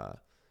more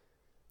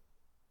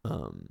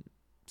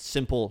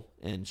simple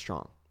and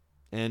strong.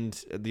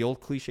 And the old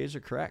cliches are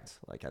correct.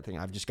 Like, I think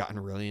I've just gotten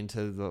really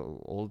into the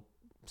old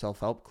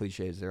self-help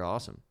cliches. They're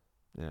awesome.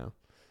 You know,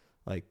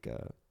 like,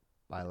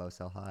 Buy low,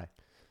 sell high.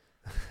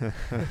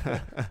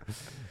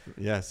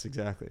 Yes,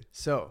 exactly.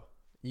 So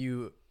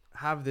you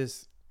have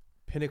this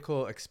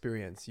pinnacle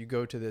experience. You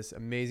go to this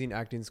amazing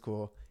acting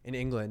school in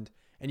England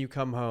and you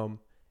come home,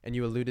 and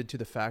you alluded to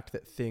the fact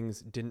that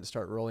things didn't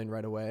start rolling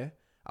right away.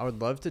 I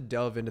would love to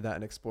delve into that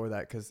and explore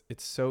that because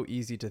it's so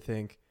easy to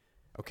think,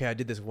 okay, I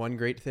did this one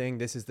great thing.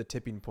 This is the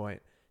tipping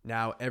point.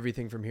 Now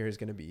everything from here is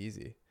going to be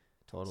easy.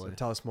 Totally. So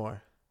tell us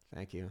more.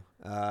 Thank you.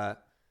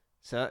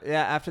 So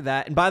yeah, after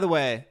that, and by the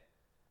way,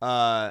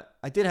 I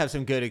did have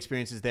some good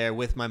experiences there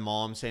with my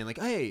mom saying like,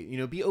 hey, you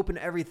know, be open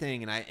to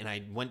everything. And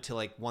I went to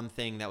like one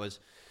thing that was,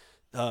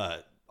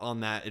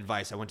 on that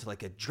advice, I went to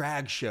like a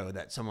drag show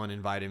that someone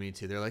invited me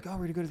to. They're like, oh,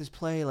 we're gonna go to this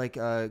play, like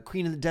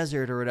Queen of the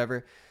Desert or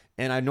whatever.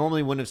 And I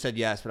normally wouldn't have said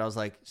yes, but I was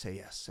like, say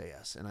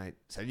yes. And I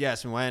said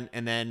yes and went.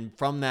 And then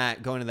from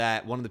that, going to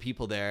that, one of the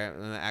people there,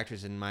 one of the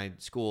actors in my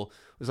school,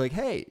 was like,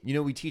 hey, you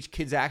know, we teach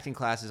kids acting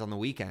classes on the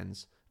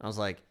weekends. And I was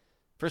like,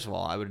 first of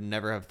all, I would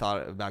never have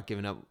thought about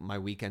giving up my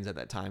weekends at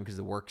that time because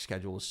the work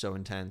schedule was so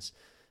intense.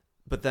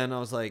 But then I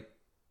was like,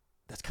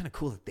 that's kind of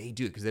cool that they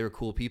do it because they were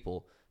cool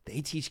people.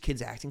 They teach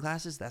kids acting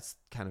classes. That's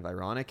kind of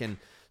ironic. And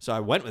so I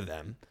went with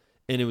them,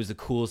 and it was the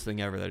coolest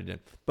thing ever that I did.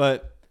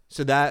 But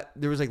so that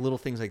there was like little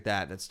things like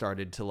that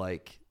started to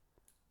like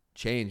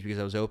change because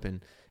I was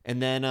open.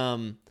 And then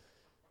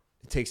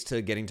it takes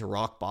to getting to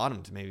rock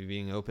bottom to maybe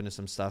being open to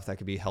some stuff that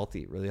could be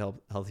healthy, really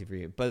healthy for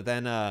you. But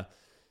then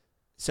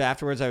so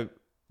afterwards, I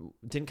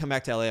didn't come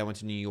back to LA. I went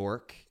to New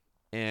York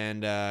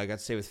and got to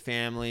stay with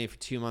family for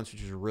 2 months,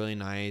 which was really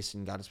nice,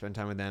 and got to spend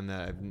time with them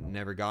that I've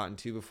never gotten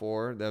to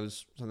before. That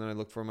was something I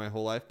looked for my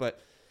whole life. But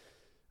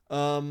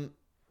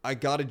I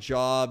got a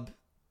job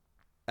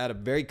at a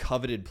very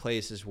coveted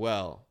place as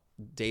well,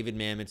 David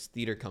Mamet's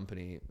theater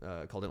company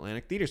called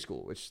Atlantic Theater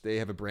School, which they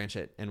have a branch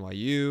at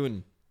NYU,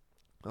 and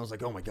I was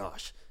like, oh my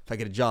gosh, if I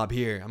get a job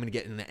here, I'm going to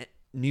get in the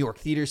New York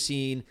theater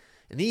scene.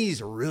 And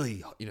these are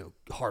really,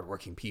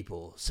 hardworking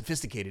people,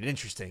 sophisticated,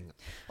 interesting,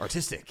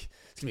 artistic.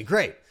 It's going to be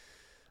great.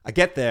 I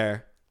get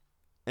there,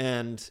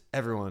 and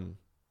everyone,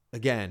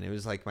 again, it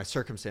was like my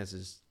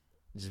circumstances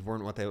just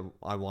weren't what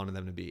I wanted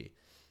them to be.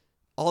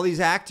 All these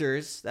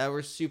actors that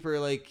were super,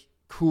 like,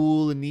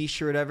 cool and niche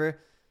or whatever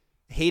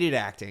hated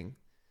acting.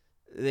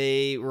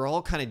 They were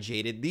all kind of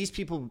jaded. These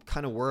people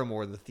kind of were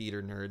more the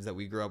theater nerds that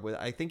we grew up with.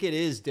 I think it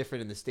is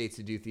different in the States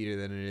to do theater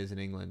than it is in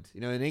England.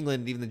 In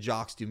England, even the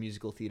jocks do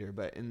musical theater.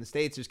 But in the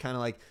States, there's kind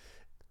of like,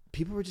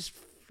 people were just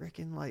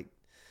freaking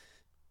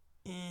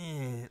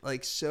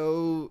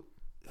so,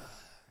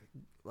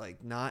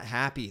 not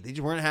happy. They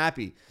just weren't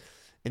happy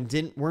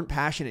and weren't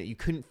passionate. You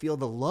couldn't feel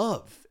the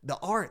love, the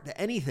art, the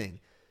anything.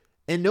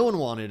 And no one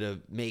wanted to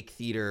make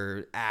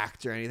theater,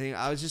 act, or anything.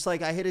 I was just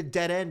like, I hit a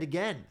dead end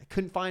again. I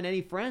couldn't find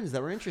any friends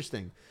that were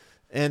interesting.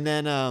 And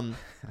then I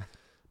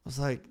was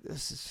like,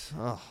 this is,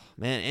 oh,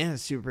 man, and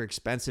it's super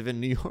expensive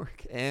in New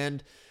York.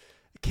 And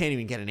I can't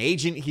even get an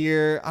agent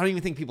here. I don't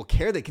even think people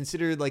care. They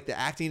consider, like, the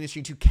acting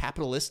industry too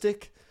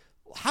capitalistic.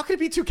 How could it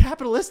be too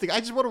capitalistic? I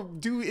just want to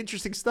do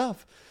interesting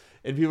stuff.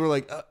 And people were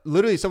like,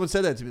 literally, someone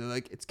said that to me. They're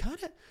like, it's kind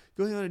of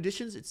going on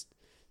auditions. It's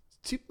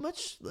too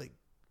much, like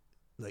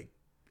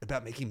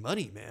about making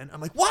money, man.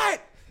 I'm like,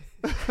 what?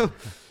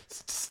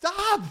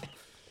 Stop.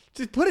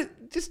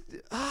 Just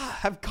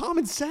have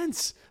common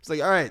sense. It's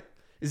like, all right,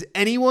 is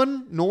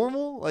anyone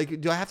normal? Like,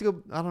 do I have to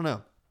go? I don't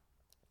know.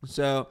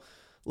 So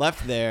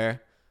left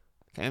there,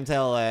 came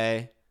to LA,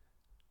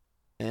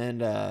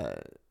 and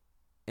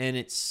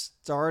it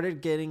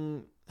started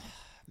getting,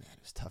 man,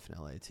 it was tough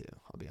in LA too.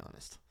 I'll be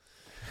honest.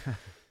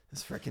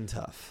 It's freaking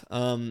tough.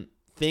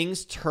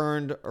 Things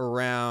turned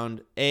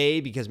around,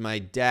 because my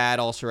dad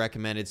also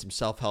recommended some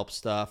self-help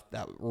stuff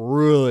that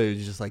really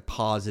was just like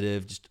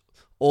positive, just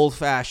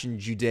old-fashioned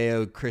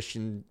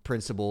Judeo-Christian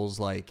principles,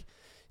 like,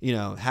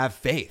 have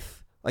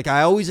faith. Like,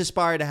 I always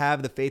aspire to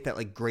have the faith that,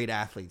 like, great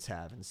athletes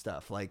have and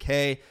stuff. Like,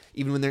 hey,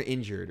 even when they're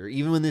injured or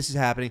even when this is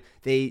happening,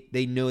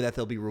 they know that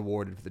they'll be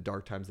rewarded for the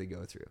dark times they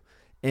go through.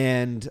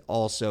 And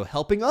also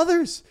helping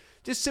others,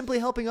 just simply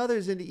helping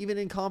others. And even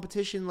in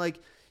competition, like,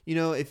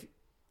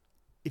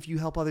 if you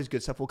help others,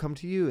 good stuff will come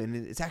to you. And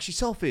it's actually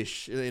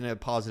selfish in a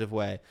positive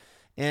way.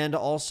 And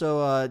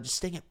also just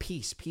staying at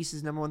peace. Peace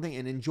is the number one thing.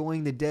 And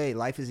enjoying the day.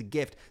 Life is a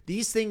gift.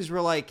 These things were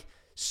like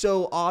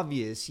so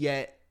obvious,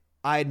 yet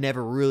I had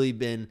never really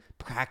been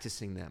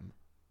practicing them,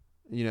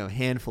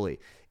 handfully.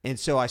 And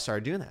so I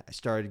started doing that. I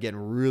started getting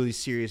really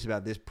serious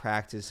about this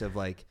practice of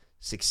like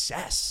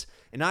success.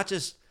 And not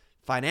just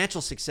financial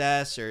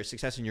success or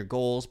success in your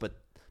goals, but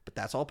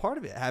that's all part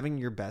of it. Having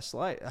your best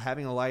life,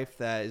 having a life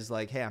that is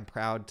like, hey, I'm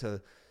proud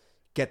to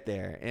get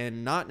there,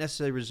 and not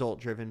necessarily result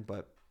driven,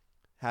 but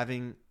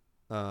having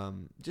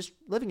just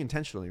living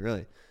intentionally,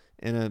 really,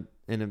 in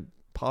a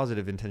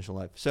positive intentional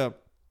life. So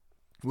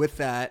with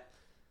that,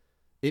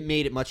 it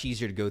made it much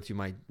easier to go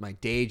through my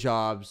day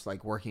jobs,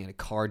 like working at a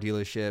car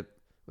dealership,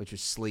 which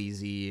was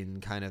sleazy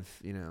and kind of,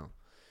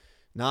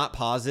 not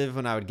positive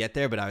when I would get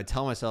there, but I would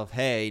tell myself,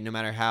 hey, no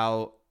matter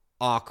how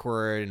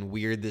awkward and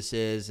weird this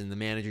is, and the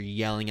manager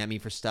yelling at me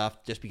for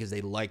stuff just because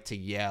they like to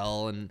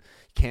yell and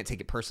can't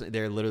take it personally,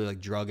 they're literally like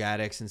drug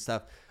addicts and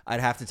stuff, I'd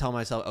have to tell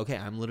myself, okay,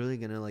 I'm literally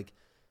gonna, like,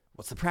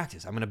 what's the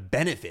practice? I'm gonna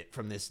benefit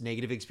from this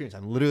negative experience.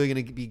 I'm literally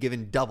gonna be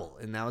given double.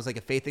 And that was like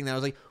a faith thing that I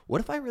was like, what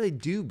if I really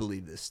do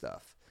believe this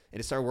stuff? And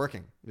it started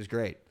working. It was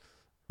great.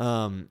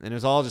 And it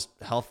was all just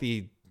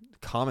healthy,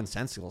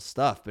 commonsensical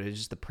stuff, but it was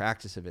just the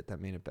practice of it that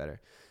made it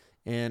better.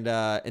 And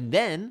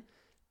then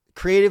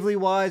creatively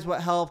wise,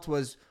 what helped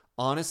was,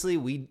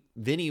 honestly,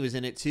 Vinny was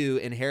in it too,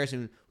 and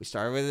Harrison, we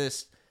started with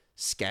this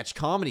sketch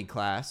comedy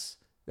class.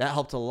 That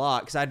helped a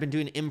lot because I'd been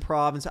doing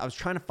improv, and so I was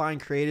trying to find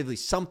creatively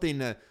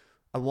something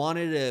I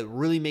wanted to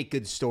really make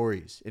good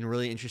stories and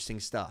really interesting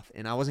stuff.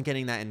 And I wasn't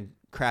getting that in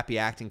crappy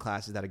acting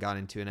classes that I got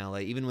into in LA,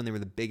 even when they were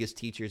the biggest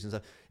teachers and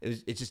stuff.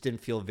 It just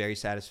didn't feel very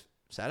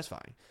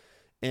satisfying.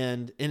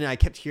 And I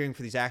kept hearing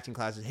for these acting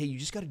classes, hey, you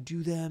just got to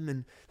do them,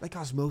 and like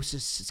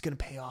osmosis, it's going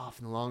to pay off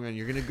in the long run.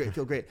 You're going to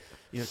feel great.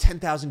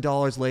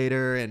 $10,000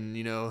 later, and,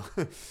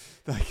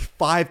 like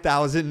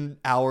 5,000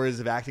 hours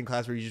of acting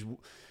class where you just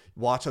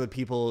watch other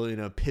people,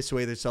 piss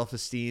away their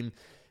self-esteem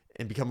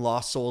and become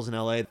lost souls in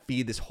LA,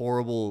 feed this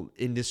horrible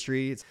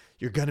industry.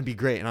 You're going to be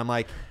great. And I'm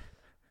like,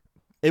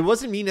 it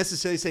wasn't me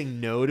necessarily saying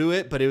no to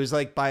it, but it was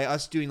like by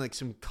us doing like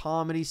some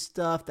comedy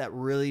stuff that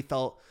really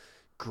felt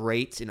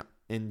great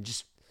and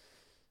just,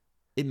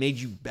 it made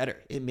you better.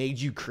 It made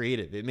you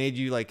creative. It made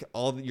you like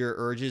all your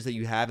urges that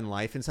you have in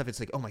life and stuff. It's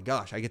like, oh my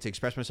gosh, I get to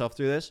express myself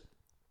through this.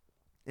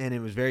 And it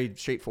was very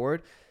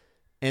straightforward.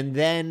 And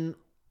then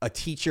a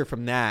teacher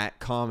from that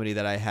comedy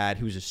that I had,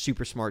 who's a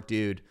super smart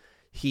dude,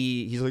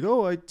 he's like,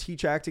 oh, I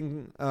teach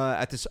acting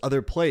at this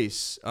other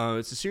place.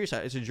 It's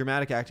a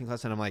dramatic acting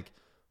class. And I'm like,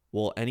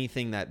 well,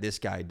 anything that this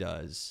guy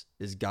does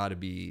has got to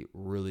be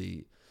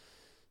really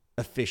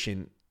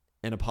efficient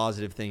and a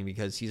positive thing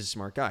because he's a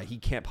smart guy. He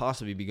can't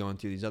possibly be going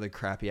through these other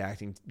crappy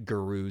acting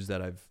gurus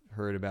that I've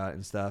heard about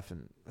and stuff,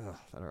 and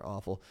that are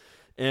awful.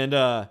 And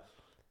I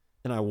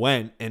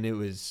went, and it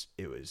was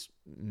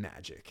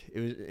magic.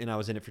 And I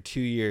was in it for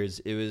 2 years.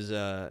 It was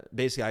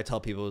basically, I tell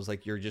people, it was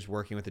like you're just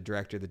working with the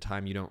director the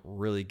time you don't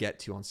really get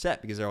to on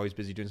set because they're always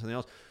busy doing something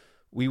else.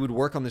 We would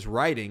work on this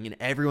writing, and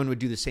everyone would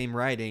do the same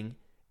writing,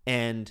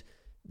 and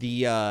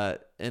the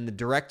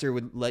director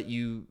would let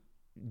you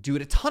do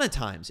it a ton of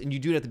times, and you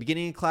do it at the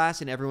beginning of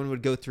class, and everyone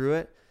would go through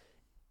it,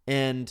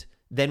 and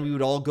then we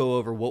would all go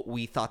over what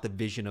we thought the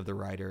vision of the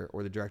writer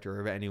or the director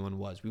or anyone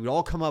was. We would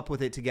all come up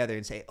with it together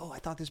and say, oh, I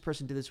thought this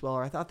person did this well,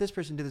 or I thought this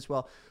person did this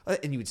well,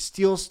 and you would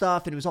steal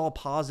stuff, and it was all a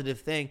positive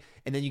thing,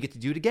 and then you get to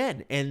do it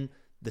again. And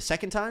the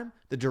second time,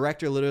 the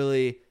director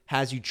literally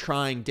has you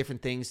trying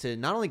different things to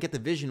not only get the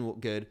vision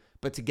good,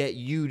 but to get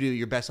you to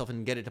your best self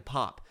and get it to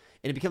pop.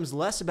 And it becomes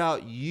less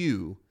about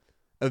you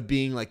of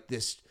being like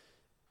this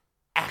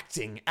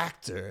acting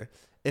actor,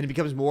 and it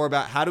becomes more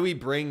about how do we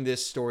bring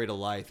this story to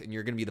life, and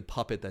you're going to be the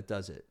puppet that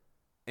does it,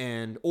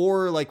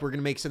 or like we're going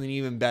to make something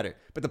even better.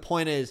 But the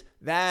point is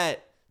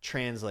that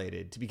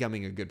translated to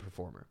becoming a good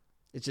performer.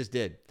 It just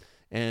did.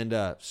 And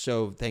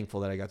so thankful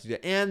that I got to do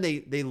it. And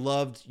they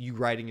loved you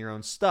writing your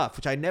own stuff,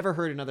 which I never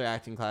heard in other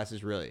acting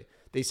classes really.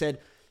 They said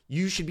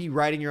you should be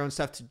writing your own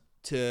stuff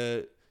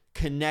to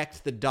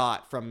connect the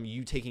dot from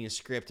you taking a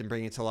script and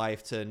bringing it to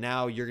life to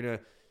now you're going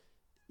to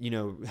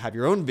have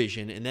your own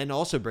vision and then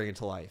also bring it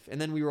to life.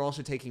 And then we were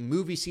also taking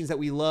movie scenes that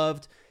we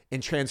loved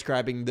and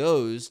transcribing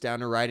those down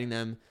to writing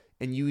them.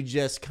 And you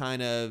just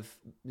kind of,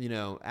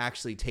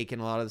 actually taking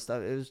a lot of the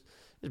stuff. It was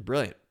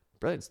brilliant.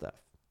 Brilliant stuff.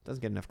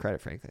 Doesn't get enough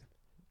credit, frankly.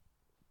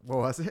 What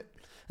was it?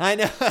 I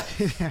know.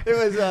 It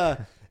was,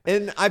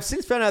 and I've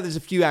since found out there's a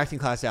few acting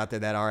classes out there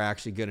that are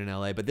actually good in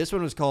LA, but this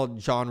one was called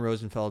John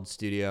Rosenfeld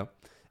Studio.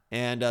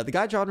 And the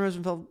guy, John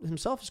Rosenfeld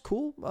himself, is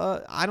cool.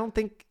 I don't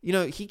think,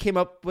 he came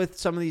up with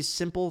some of these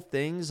simple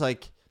things.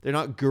 Like, they're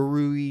not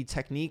guru-y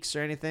techniques or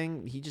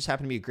anything. He just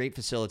happened to be a great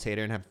facilitator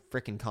and have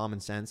freaking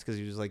common sense because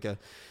he was like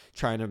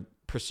trying to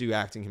pursue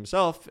acting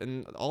himself.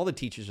 And all the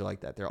teachers are like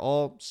that. They're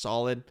all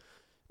solid.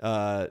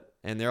 And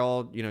they're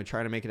all,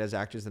 trying to make it as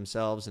actors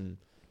themselves. And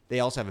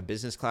they also have a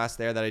business class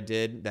there that I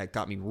did that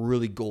got me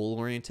really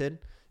goal-oriented.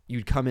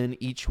 You'd come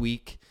in each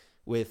week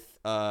with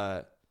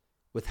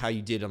how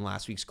you did on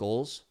last week's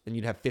goals, and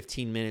you'd have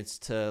 15 minutes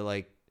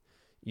to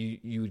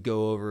you would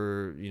go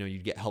over,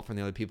 you'd get help from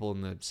the other people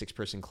in the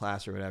 6-person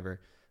class or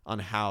whatever on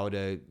how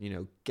to,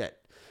 get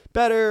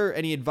better,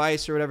 any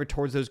advice or whatever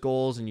towards those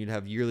goals. And you'd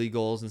have yearly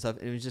goals and stuff.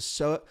 And it was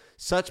just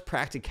such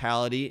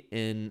practicality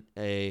in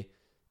a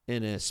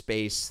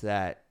space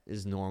that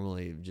is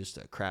normally just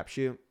a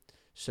crapshoot.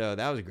 So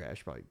that was great. I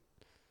should probably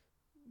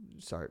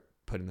start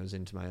putting those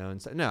into my own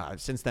stuff. No,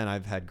 since then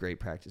I've had great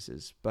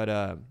practices, but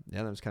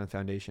that was kind of the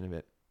foundation of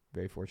it.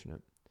 Very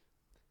fortunate.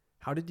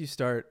 How did you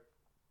start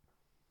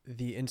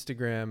the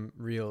Instagram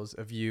reels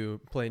of you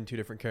playing 2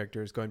 different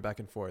characters going back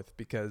and forth?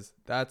 Because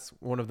that's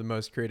one of the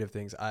most creative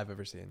things I've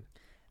ever seen.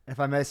 If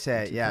I may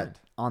say,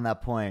 on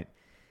that point.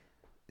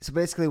 So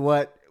basically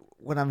what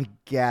I'm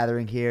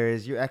gathering here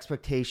is your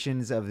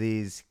expectations of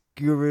these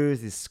gurus,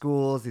 these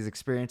schools, these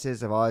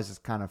experiences have always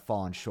just kind of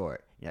fallen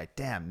short. You're like,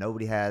 damn,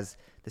 nobody has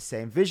the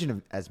same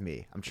vision as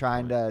me. I'm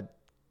trying to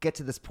get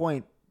to this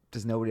point.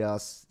 Does nobody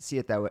else see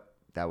it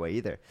that way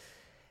either?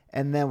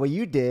 And then what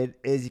you did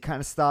is you kind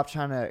of stopped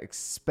trying to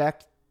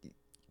expect.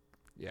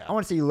 Yeah. I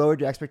want to say you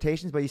lowered your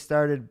expectations, but you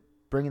started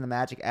bringing the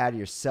magic out of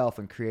yourself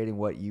and creating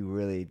what you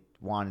really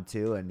wanted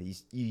to. And you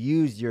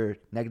used your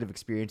negative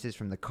experiences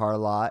from the car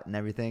lot and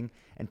everything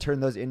and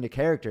turned those into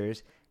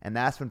characters. And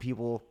that's when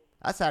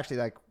that's actually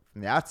like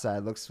from the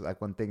outside looks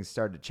like when things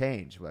started to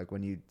change. Like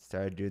when you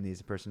started doing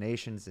these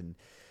impersonations and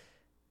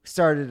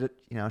started,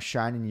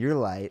 shining your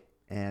light.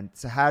 And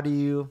so how do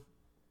you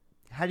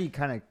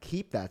kind of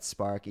keep that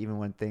spark even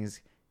when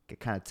things get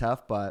kind of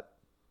tough, but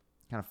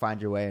kind of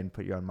find your way and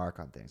put your own mark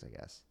on things, I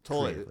guess?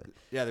 Totally. Creatively.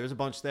 Yeah, there was a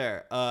bunch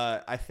there.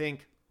 I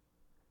think,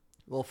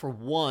 well, for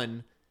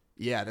one,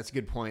 yeah, that's a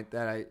good point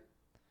that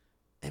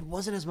it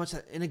wasn't as much,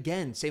 and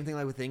again, same thing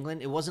like with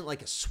England, it wasn't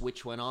like a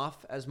switch went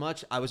off as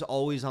much. I was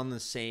always on the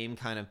same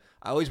kind of,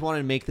 I always wanted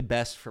to make the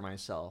best for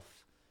myself,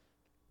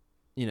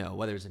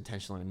 whether it's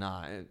intentional or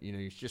not,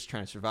 you're just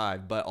trying to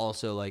survive, but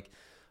also I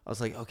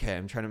was like, okay,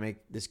 I'm trying to make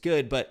this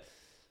good, but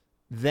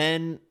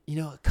then,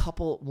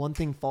 one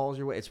thing falls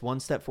your way. It's 1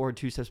 step forward,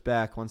 2 steps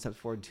back, 1 step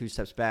forward, 2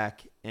 steps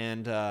back.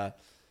 And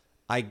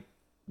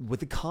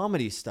with the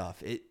comedy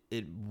stuff,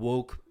 it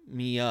woke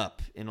me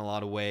up in a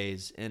lot of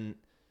ways. And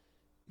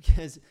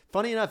because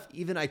funny enough,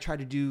 even I tried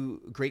to do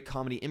great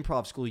comedy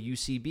improv school,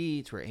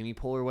 UCB. It's where Amy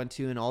Poehler went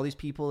to, and all these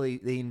people,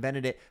 they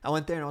invented it. I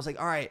went there and I was like,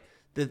 all right,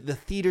 the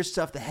theater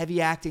stuff, the heavy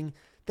acting,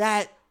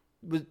 that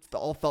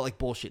all felt like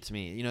bullshit to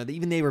me.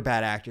 Even they were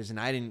bad actors and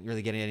I didn't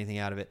really get anything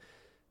out of it.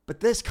 But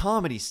this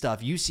comedy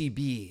stuff,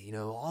 UCB,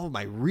 all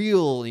my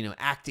real,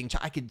 acting,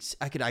 I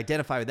could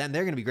identify with them.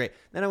 They're going to be great.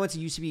 Then I went to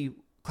UCB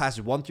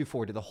classes 1 through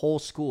 4, did the whole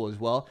school as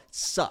well. It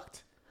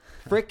sucked.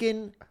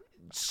 Freaking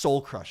soul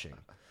crushing.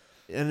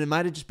 and it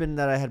might have just been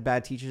that I had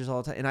bad teachers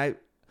all the time. And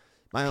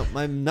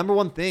my number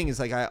one thing is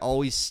like I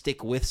always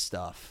stick with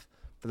stuff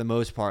for the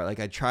most part. Like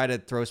I try to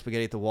throw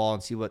spaghetti at the wall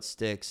and see what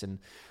sticks. And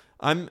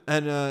I'm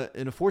in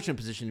a fortunate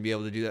position to be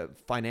able to do that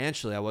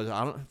financially. I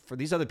don't for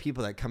these other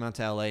people that come out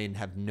to LA and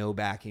have no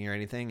backing or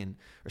anything and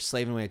are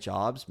slaving away at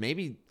jobs.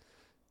 Maybe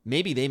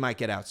they might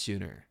get out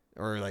sooner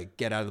or like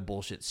get out of the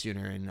bullshit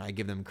sooner, and I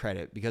give them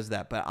credit because of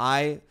that. But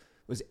I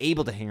was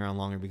able to hang around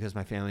longer because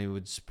my family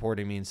was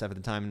supporting me and stuff at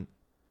the time. And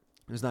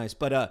it was nice.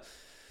 But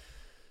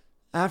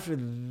after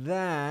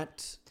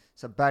that,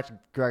 So back to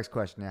Greg's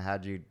question,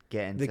 how'd you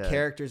get into the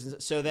characters?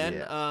 So then,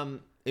 Yeah.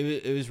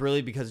 it was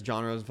really because of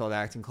John Rosenfeld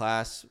acting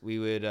class. We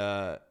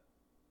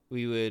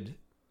would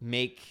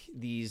make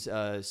these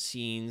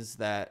scenes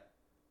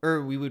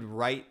we would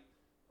write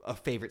a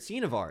favorite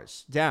scene of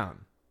ours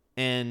down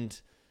and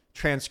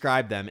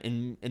transcribe them,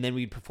 and then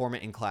we'd perform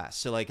it in class.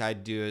 So like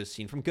I'd do a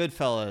scene from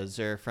Goodfellas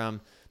or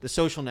from The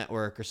Social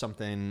Network or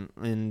something,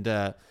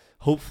 and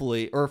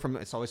hopefully, or from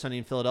It's Always Sunny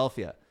in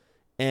Philadelphia,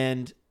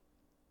 and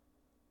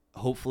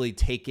hopefully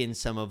take in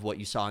some of what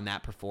you saw in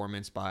that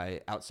performance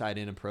by outside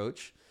in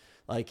approach.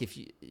 Like if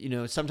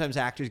sometimes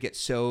actors get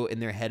so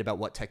in their head about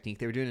what technique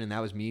they were doing, and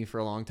that was me for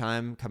a long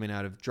time coming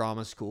out of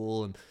drama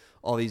school and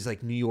all these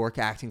like New York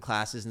acting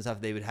classes and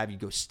stuff. They would have you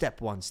go step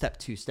 1, step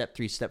 2, step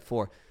 3, step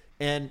 4,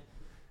 and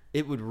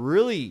it would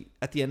really,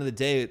 at the end of the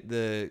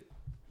day,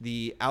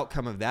 the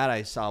outcome of that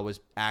I saw was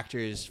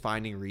actors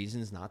finding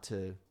reasons not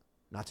to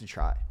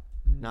try.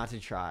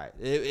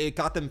 It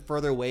got them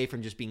further away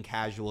from just being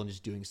casual and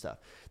just doing stuff.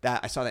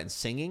 That I saw that in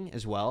singing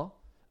as well.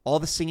 All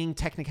the singing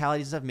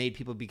technicalities and stuff made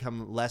people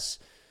become less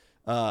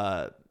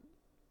gutsy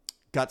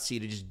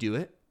to just do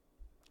it.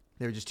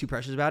 They were just too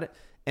precious about it.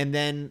 And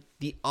then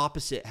the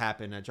opposite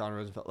happened at John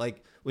Rosenfeld.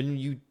 Like when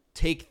you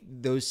take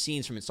those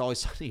scenes from It's Always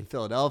Sunny in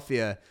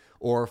Philadelphia,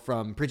 or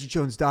from Bridget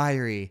Jones'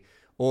 Diary,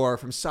 or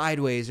from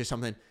Sideways or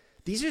something,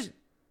 these are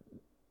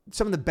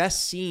some of the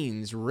best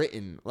scenes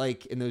written,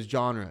 like in those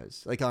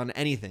genres, like on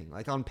anything,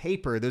 like on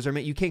paper. Those are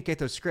you can't get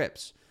those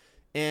scripts,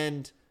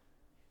 and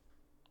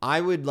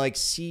I would like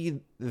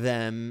see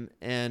them,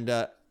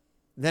 and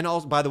then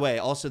also, by the way,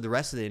 also the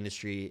rest of the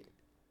industry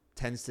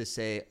tends to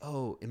say,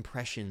 "Oh,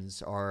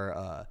 impressions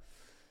are."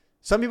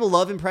 Some people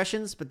love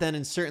impressions, but then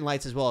in certain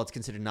lights as well, it's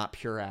considered not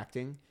pure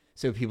acting,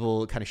 so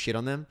people kind of shit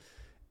on them.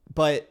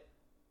 But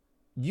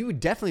you would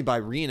definitely, by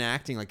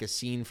reenacting like a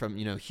scene from,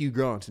 Hugh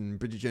Grant and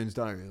Bridget Jones'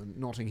 Diary or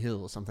Notting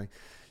Hill or something,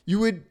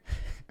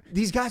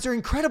 these guys are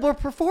incredible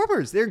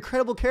performers. They're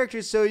incredible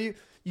characters. So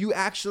you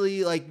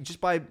actually like just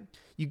by,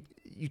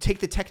 you take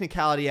the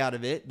technicality out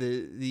of it,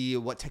 the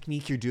what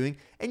technique you're doing,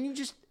 and you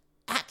just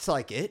act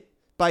like it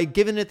by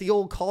giving it the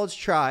old college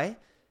try.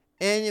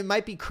 And it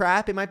might be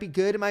crap. It might be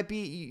good.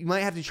 You might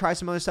have to try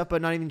some other stuff,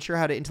 but not even sure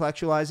how to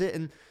intellectualize it.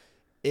 And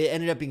it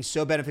ended up being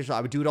so beneficial.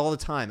 I would do it all the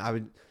time.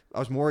 I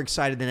was more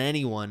excited than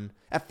anyone.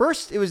 At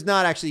first, it was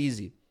not actually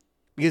easy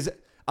because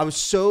I was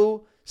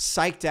so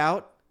psyched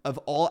out of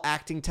all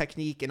acting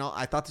technique and all.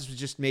 I thought this was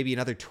just maybe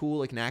another tool,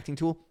 like an acting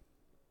tool.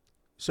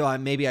 So I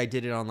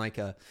did it on like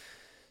a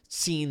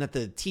scene that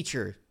the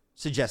teacher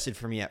suggested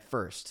for me at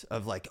first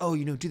of like, oh,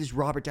 do this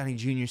Robert Downey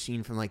Jr.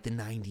 scene from like the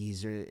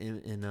 90s,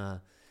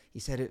 or he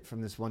said it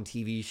from this one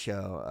TV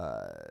show,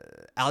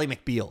 Ally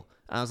McBeal.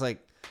 And I was like,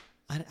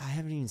 I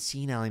haven't even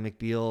seen Ally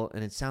McBeal,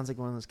 and it sounds like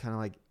one of those kind of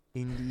like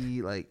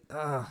indie, like,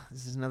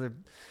 this is another.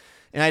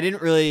 And I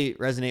didn't really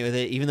resonate with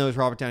it, even though it was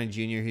Robert Downey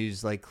Jr.,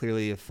 who's like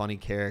clearly a funny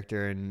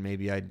character, and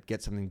maybe I'd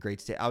get something great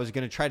to say. I was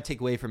going to try to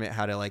take away from it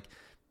how to like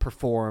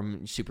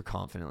perform super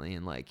confidently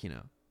and like,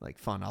 like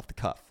fun off the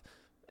cuff.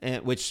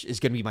 And, which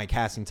is going to be my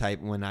casting type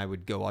when I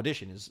would go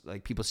audition, is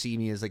like people see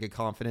me as like a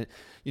confident,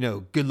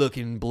 good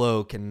looking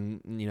bloke.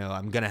 And,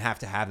 I'm going to have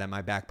that in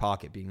my back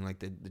pocket, being like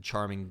the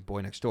charming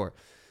boy next door.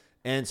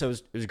 And so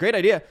it was a great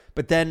idea.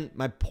 But then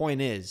my point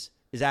is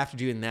after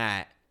doing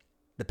that,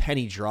 the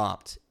penny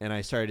dropped and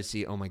I started to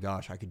see, oh my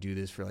gosh, I could do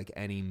this for like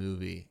any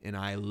movie. And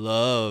I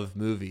love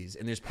movies.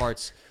 And there's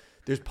parts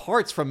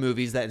from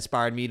movies that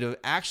inspired me to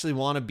actually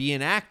want to be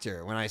an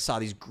actor when I saw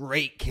these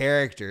great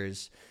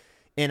characters.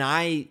 And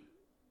I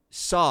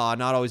saw,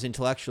 not always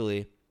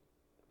intellectually,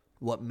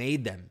 what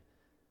made them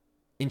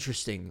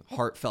interesting,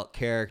 heartfelt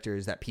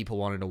characters that people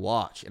wanted to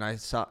watch. And I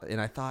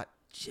thought,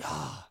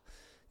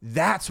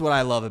 that's what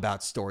I love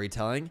about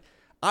storytelling.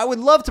 I would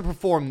love to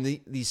perform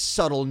these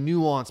subtle,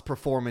 nuanced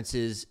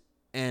performances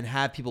and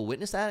have people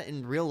witness that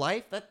in real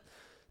life.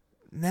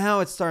 Now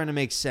it's starting to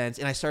make sense.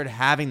 And I started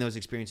having those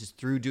experiences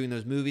through doing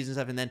those movies and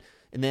stuff.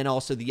 And then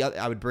also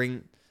I would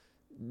bring.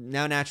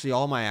 Now, naturally,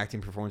 all my acting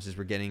performances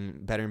were getting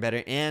better and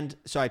better. And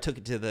so I took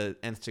it to the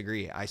nth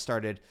degree. I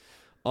started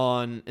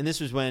and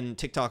this was when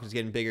TikTok was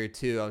getting bigger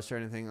too. I was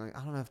starting to think, like,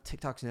 I don't know if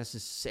TikTok's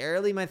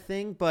necessarily my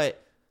thing,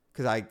 but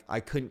because I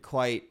couldn't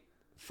quite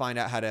find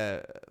out how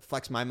to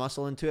flex my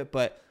muscle into it.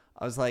 But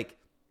I was like,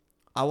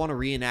 I want to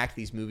reenact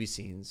these movie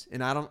scenes.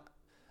 And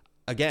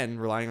again,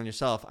 relying on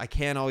yourself, I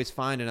can't always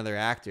find another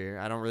actor.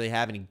 I don't really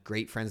have any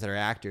great friends that are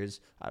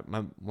actors.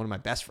 One of my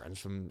best friends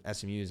from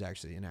SMU is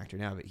actually an actor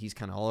now, but he's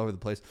kind of all over the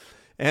place.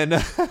 And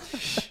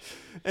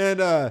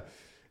and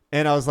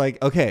I was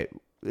like, okay,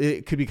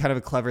 it could be kind of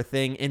a clever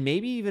thing and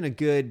maybe even a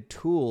good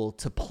tool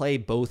to play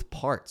both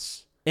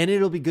parts. And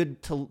it'll be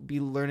good to be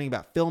learning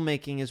about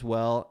filmmaking as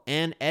well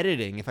and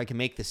editing if I can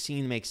make the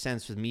scene make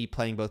sense with me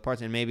playing both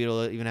parts. And maybe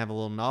it'll even have a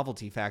little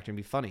novelty factor and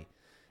be funny.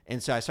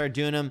 And so I started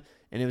doing them,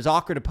 and it was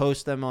awkward to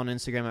post them on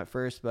Instagram at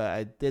first, but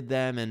I did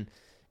them, and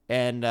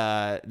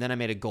then I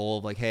made a goal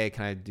of like, hey,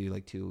 can I do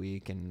like 2 a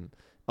week? And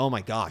oh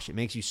my gosh, it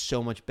makes you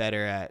so much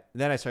better at.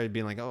 Then I started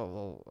being like,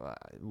 oh,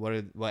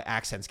 well, what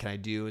accents can I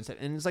do?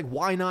 And it's like,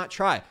 why not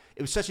try?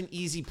 It was such an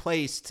easy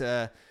place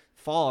to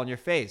fall on your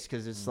face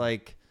because it's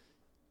like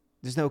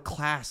there's no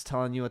class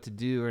telling you what to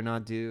do or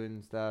not do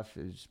and stuff.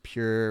 It was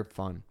pure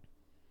fun.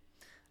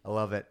 I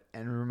love it.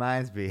 And it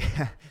reminds me,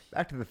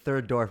 back to the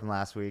third door from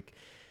last week.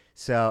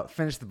 So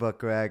finished the book,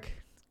 Greg.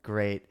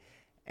 Great.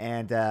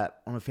 And one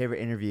of my favorite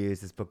interviews,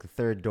 this book, The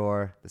Third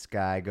Door, this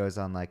guy goes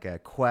on like a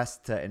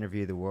quest to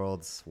interview the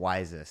world's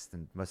wisest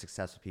and most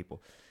successful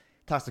people.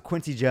 Talks to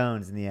Quincy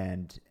Jones in the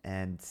end.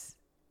 And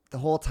the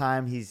whole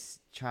time he's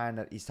talking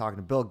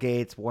to Bill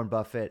Gates, Warren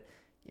Buffett,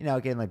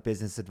 getting like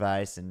business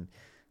advice. And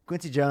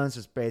Quincy Jones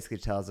just basically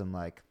tells him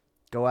like,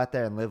 go out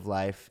there and live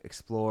life,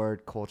 explore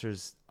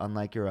cultures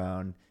unlike your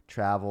own,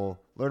 travel,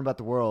 learn about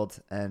the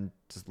world, and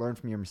just learn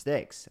from your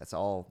mistakes. That's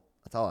all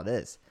it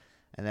is.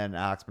 And then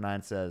Alex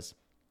Benign says,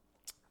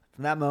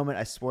 from that moment,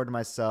 I swore to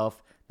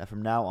myself that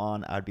from now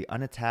on, I would be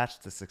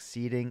unattached to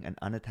succeeding and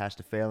unattached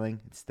to failing.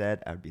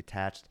 Instead, I would be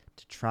attached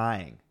to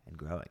trying and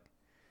growing.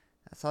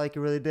 That's all you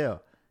can really do.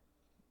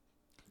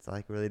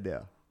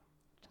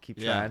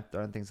 Keep trying,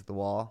 throwing things at the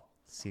wall,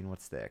 seeing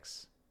what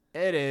sticks.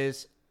 It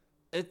is.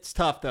 It's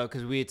tough, though,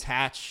 because we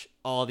attach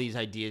all these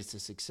ideas to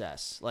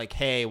success. Like,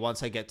 hey,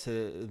 once I get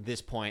to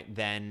this point,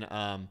 then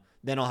I'll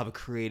have a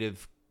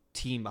creative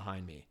team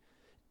behind me,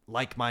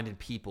 like-minded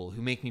people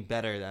who make me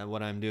better at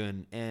what I'm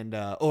doing. And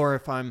or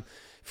if I'm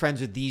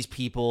friends with these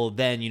people,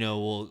 then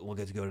we'll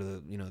get to go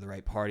to the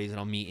right parties, and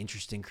I'll meet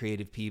interesting,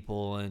 creative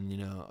people,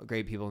 and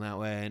great people in that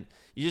way. And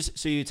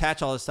you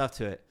attach all this stuff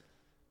to it.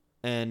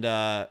 And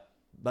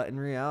but in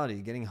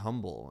reality, getting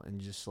humble and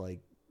just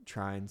like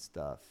trying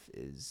stuff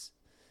is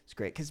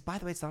great. Because, by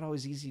the way, it's not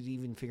always easy to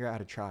even figure out how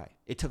to try.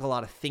 It took a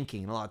lot of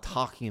thinking and a lot of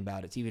talking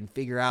about it to even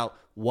figure out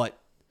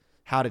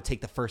how to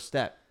take the first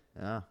step.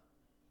 Yeah.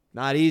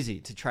 Not easy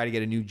to try to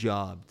get a new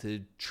job,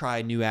 to try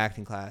a new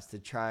acting class, to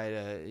try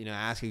to,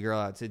 ask a girl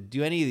out, to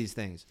do any of these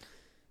things.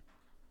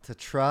 To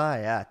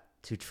try,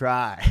 to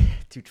trudge.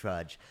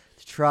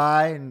 To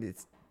try, and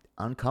it's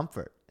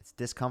uncomfort. It's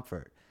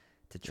discomfort.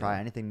 To try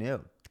anything new.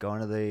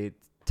 Going to the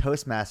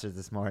Toastmasters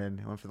this morning.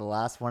 I went for the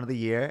last one of the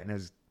year, and it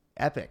was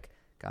epic.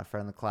 Got a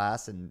friend in the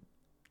class, and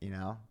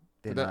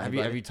have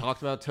you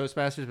talked about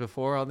Toastmasters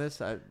before on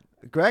this?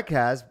 Greg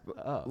has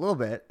a little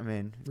bit. I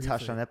mean, we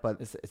touched on it,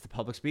 but it's the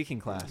public speaking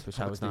class, which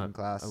I was not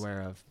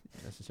aware of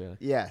necessarily.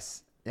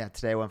 Yes, yeah.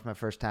 Today I went for my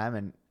first time,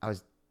 and I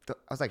was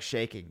like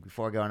shaking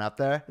before going up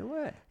there. No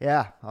way.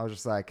 Yeah, I was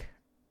just like,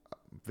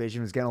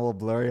 vision was getting a little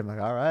blurry. I'm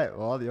like, all right,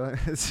 well,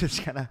 it's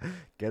just kind of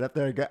get up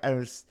there.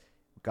 I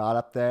got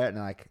up there, and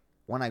like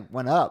when I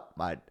went up,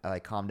 I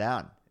like calmed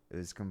down. It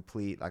was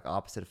complete like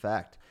opposite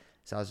effect.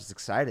 So I was just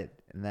excited.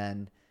 And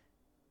then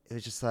it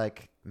was just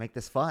like, make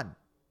this fun.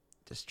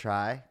 Just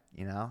try,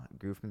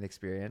 grew from the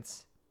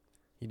experience.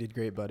 You did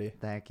great, buddy.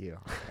 Thank you.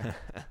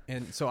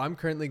 And so I'm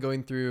currently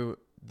going through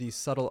The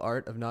Subtle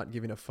Art of Not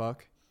Giving a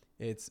Fuck.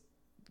 It's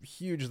a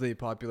hugely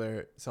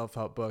popular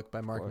self-help book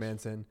by Mark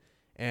Manson.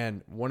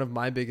 And one of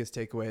my biggest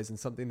takeaways, and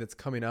something that's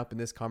coming up in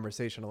this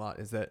conversation a lot,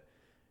 is that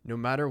no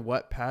matter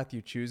what path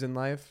you choose in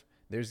life,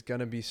 there's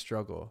going to be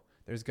struggle.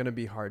 There's going to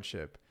be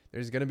hardship.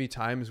 There's going to be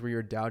times where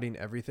you're doubting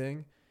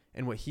everything.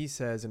 And what he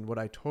says, and what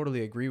I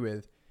totally agree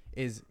with,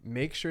 is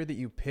make sure that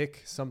you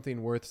pick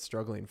something worth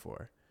struggling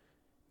for.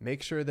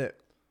 Make sure that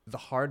the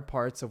hard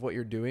parts of what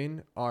you're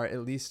doing are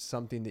at least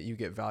something that you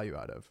get value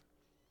out of.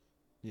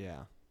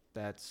 Yeah,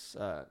 that's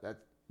that.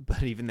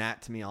 But even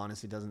that, to me,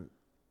 honestly, doesn't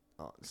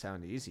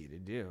sound easy to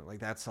do. Like,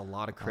 that's a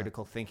lot of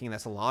critical thinking.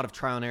 That's a lot of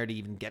trial and error to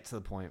even get to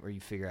the point where you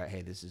figure out,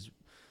 hey, this is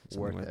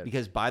worth it.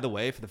 Because, by the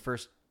way, for the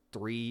first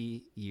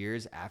 3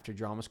 years after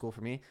drama school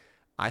for me,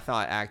 I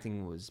thought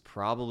acting was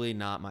probably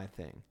not my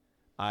thing.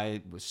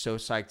 I was so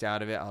psyched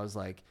out of it. I was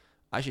like,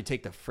 I should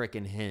take the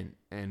frickin' hint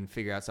and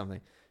figure out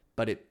something.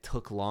 But it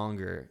took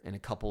longer and a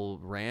couple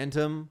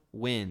random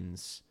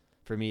wins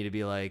for me to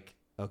be like,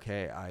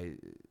 okay,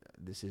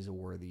 this is a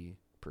worthy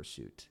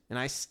pursuit. And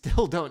I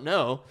still don't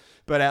know,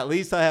 but at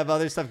least I have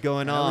other stuff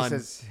going on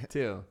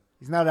too.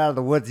 He's not out of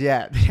the woods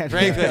yet.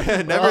 Right?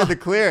 Never in the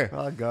clear.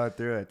 I'll go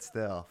through it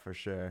still, for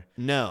sure.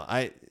 No,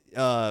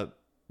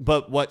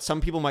 but what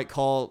some people might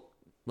call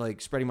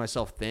like spreading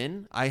myself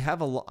thin, I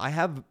have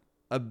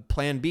a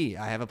plan B.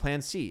 I have a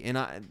plan C.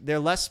 And they're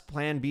less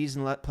plan Bs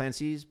and plan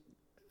Cs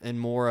and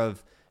more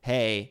of,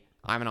 hey,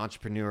 I'm an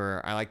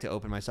entrepreneur. I like to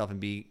open myself and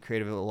be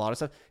creative with a lot of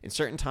stuff. In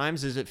certain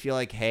times, does it feel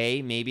like,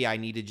 hey, maybe I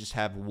need to just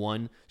have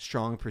one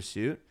strong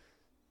pursuit?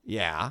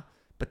 Yeah.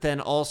 But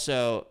then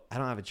also, I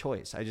don't have a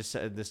choice. I just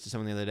said this to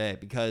someone the other day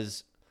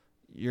because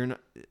you're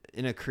not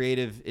in a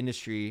creative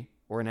industry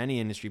or in any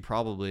industry,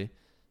 probably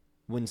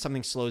when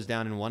something slows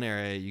down in one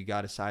area, you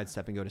got to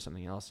sidestep and go to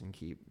something else and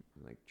keep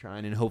like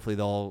trying, and hopefully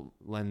they'll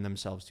lend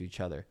themselves to each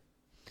other.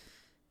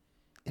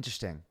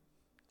 Interesting.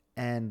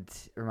 And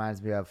it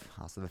reminds me of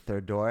also the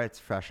third door. It's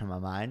fresh on my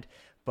mind,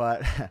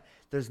 but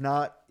there's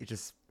not, it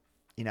just,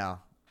 you know,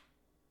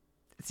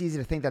 it's easy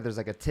to think that there's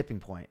like a tipping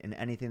point in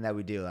anything that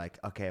we do. Like,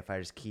 okay, if I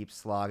just keep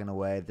slogging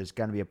away, there's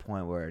going to be a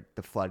point where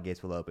the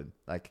floodgates will open.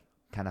 Like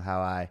kind of how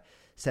I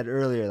said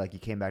earlier, like you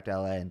came back to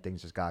LA and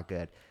things just got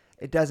good.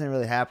 It doesn't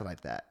really happen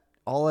like that.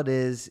 All it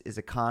is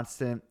a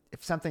constant,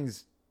 if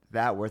something's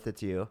that worth it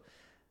to you,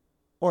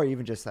 or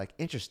even just like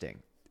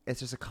interesting, it's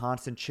just a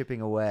constant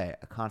chipping away,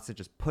 a constant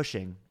just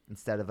pushing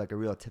instead of like a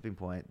real tipping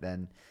point.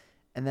 And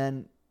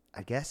then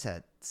I guess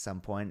at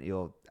some point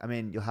you'll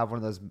have one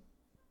of those,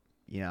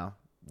 you know,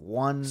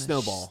 one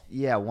snowball.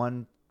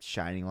 One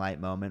shining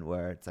light moment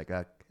where it's like,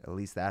 at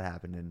least that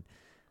happened. And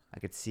I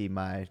could see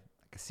why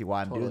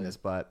I'm doing this,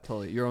 but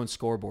totally your own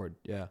scoreboard.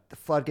 Yeah. The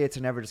floodgates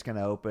are never just going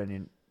to open,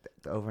 and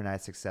the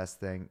overnight success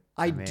thing.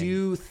 I mean,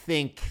 do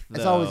think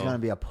it's always going to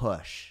be a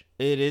push.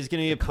 It is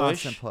going to be a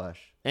constant push.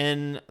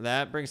 And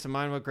that brings to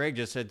mind what Greg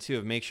just said too,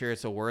 of make sure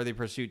it's a worthy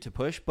pursuit to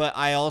push. But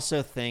I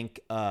also think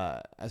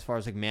as far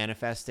as like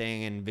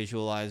manifesting and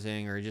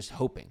visualizing or just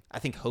hoping, I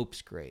think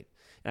hope's great.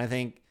 And I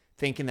think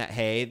thinking that,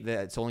 hey,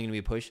 that it's only going to be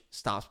a push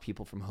stops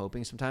people from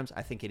hoping sometimes.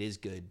 I think it is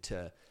good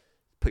to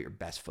put your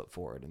best foot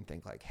forward and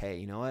think like, hey,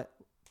 you know what?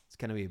 It's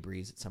going to be a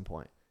breeze at some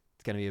point.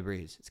 It's going to be a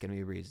breeze. It's going to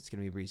be a breeze. It's going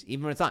to be a breeze.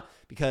 Even when it's not,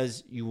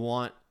 because you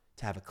want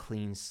to have a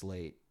clean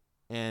slate.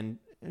 And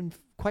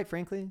quite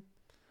frankly,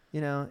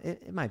 you know,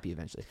 it might be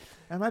eventually.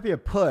 It might be a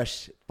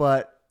push,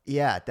 but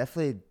yeah,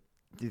 definitely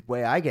the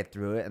way I get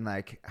through it and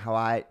like how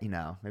I, you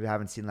know, maybe I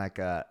haven't seen like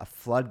a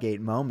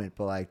floodgate moment,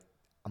 but like,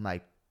 I'm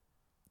like,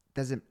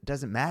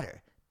 doesn't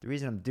matter. The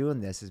reason I'm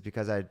doing this is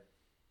because I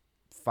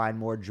find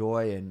more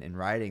joy in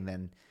writing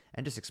and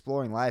just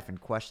exploring life and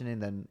questioning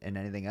than in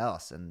anything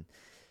else. And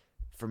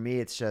for me,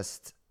 it's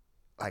just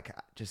like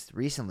just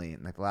recently,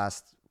 in like the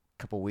last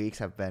couple of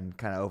weeks, I've been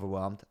kind of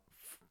overwhelmed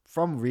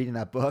from reading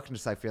that book and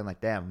just like feeling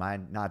like, damn, am I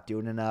not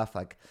doing enough?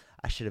 Like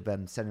I should have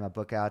been sending my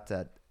book out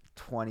to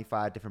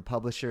 25 different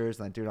publishers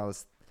and like doing all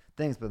these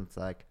things. But it's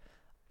like,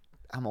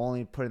 I'm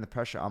only putting the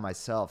pressure on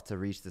myself to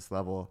reach this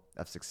level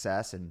of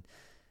success. And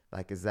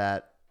like,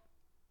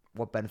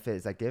 what benefit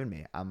is that giving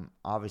me? I'm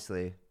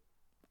obviously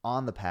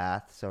on the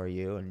path. So are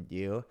you and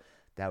you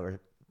that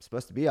we're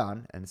supposed to be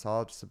on. And it's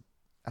all just,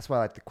 that's why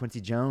like the Quincy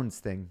Jones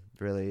thing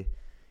really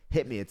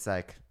hit me. It's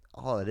like,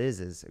 all it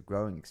is a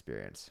growing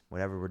experience,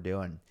 whatever we're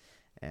doing.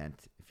 And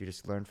if you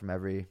just learn from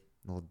every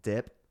little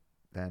dip,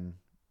 then,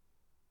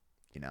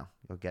 you know,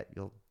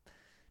 you'll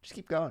just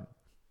keep going.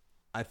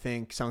 I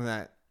think something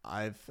that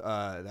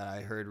that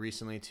I heard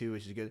recently too,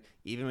 which is good.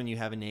 Even when you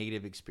have a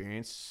negative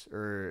experience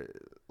or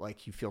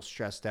like you feel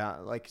stressed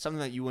out, like something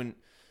that you wouldn't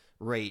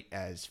rate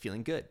as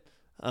feeling good,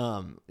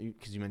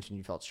 because you mentioned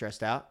you felt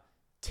stressed out,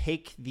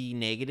 take the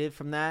negative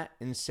from that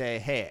and say,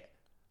 hey,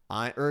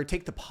 or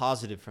take the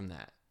positive from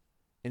that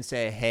and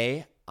say,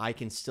 hey, I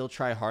can still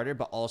try harder,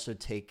 but also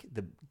take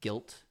the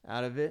guilt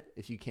out of it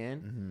if you can.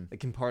 Mm-hmm. Like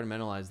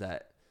compartmentalize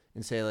that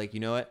and say, like, you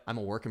know what? I'm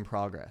a work in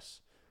progress.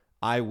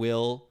 I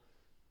will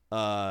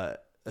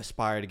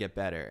aspire to get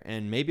better.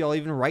 And maybe I'll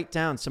even write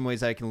down some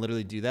ways I can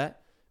literally do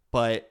that,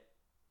 but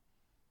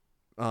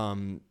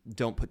don't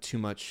put too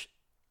much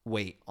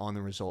weight on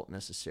the result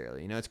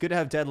necessarily. You know, it's good to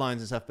have deadlines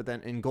and stuff, but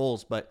then in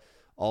goals, but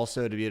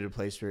also to be at a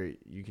place where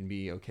you can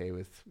be okay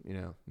with, you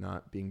know,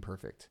 not being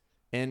perfect.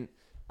 And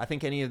I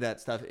think any of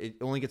that stuff, it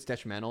only gets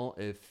detrimental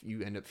if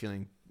you end up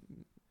feeling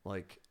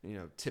like, you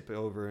know, tip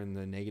over in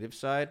the negative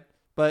side.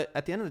 But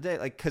at the end of the day,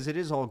 like, because it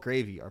is all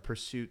gravy, our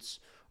pursuits,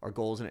 our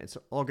goals, and it's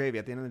all gravy.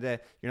 At the end of the day,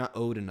 you're not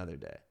owed another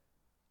day.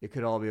 It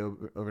could all be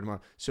over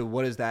tomorrow. So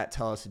what does that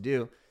tell us to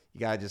do? You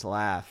got to just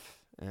laugh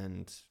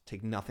and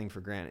take nothing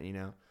for granted, you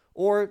know,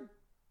 or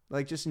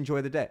like just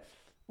enjoy the day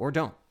or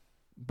don't.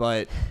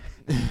 But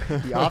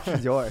the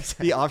option's yours.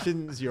 The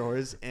option's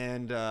yours.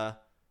 And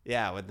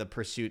yeah, with the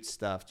pursuit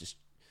stuff, just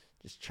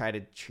try to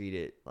treat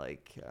it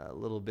like a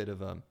little bit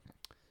of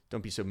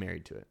don't be so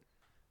married to it.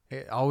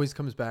 It always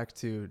comes back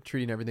to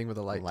treating everything with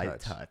a light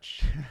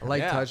touch. A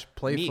light touch,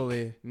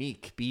 playfully.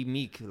 Be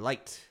meek,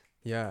 light.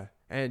 Yeah.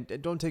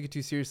 And don't take it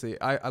too seriously.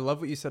 I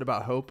love what you said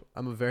about hope.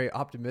 I'm a very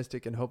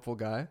optimistic and hopeful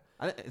guy.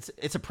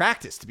 It's a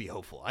practice to be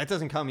hopeful. It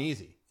doesn't come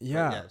easy.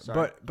 Yeah.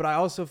 But I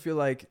also feel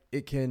like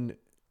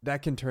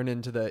that can turn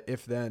into the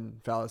if-then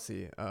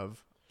fallacy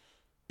of,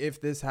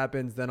 if this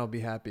happens, then I'll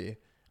be happy.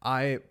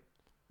 I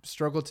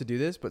struggle to do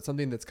this, but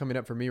something that's coming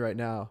up for me right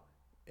now,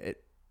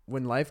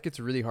 when life gets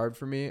really hard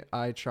for me,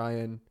 I try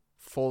and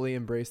fully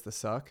embrace the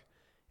suck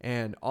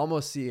and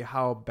almost see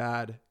how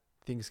bad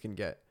things can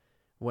get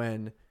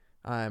when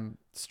I'm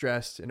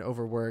stressed and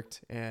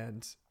overworked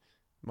and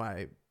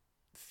my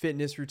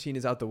fitness routine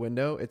is out the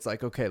window. It's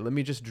like, okay, let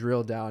me just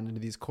drill down into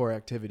these core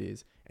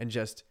activities and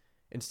just,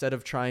 instead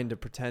of trying to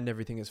pretend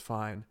everything is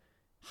fine,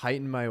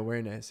 heighten my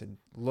awareness and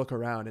look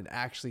around and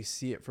actually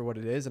see it for what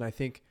it is. And I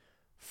think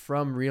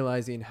from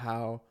realizing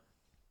how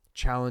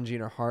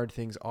challenging or hard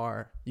things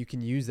are, you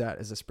can use that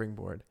as a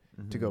springboard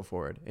to go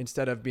forward,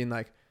 instead of being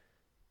like,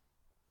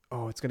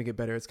 oh, it's going to get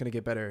better. It's going to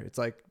get better. It's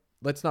like,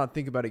 let's not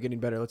think about it getting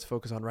better. Let's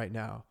focus on right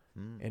now.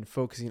 And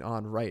focusing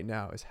on right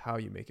now is how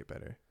you make it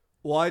better.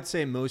 Well, I'd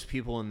say most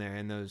people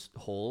in those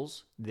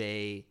holes,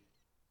 they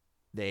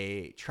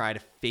try to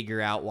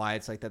figure out why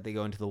it's like that. They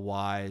go into the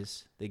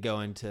whys. They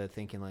go into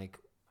thinking like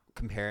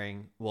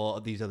comparing, well,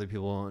 these other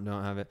people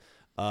don't have it.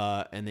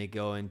 And they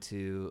go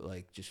into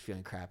like just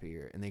feeling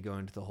crappier, and they go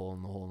into the hole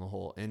and the hole and the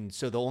hole. And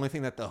so the only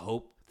thing that the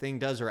hope thing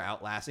does, or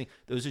outlasting,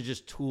 those are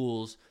just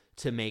tools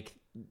to make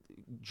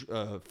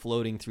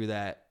floating through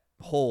that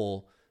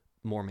hole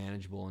more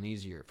manageable and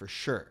easier for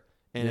sure.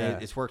 And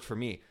it's worked for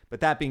me.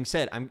 But that being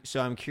said,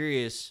 I'm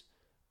curious,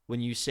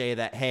 when you say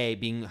that, hey,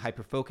 being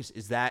hyper focused,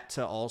 is that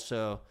to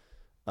also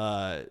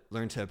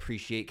learn to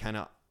appreciate kind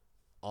of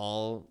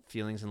all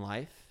feelings in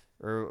life?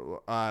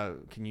 Or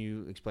can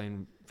you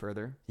explain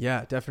further?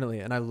 Yeah, definitely.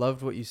 And I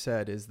loved what you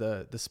said, is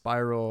the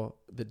spiral,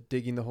 the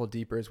digging the hole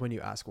deeper is when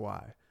you ask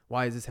why.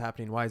 Why is this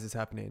happening? Why is this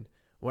happening?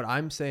 What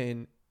I'm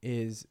saying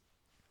is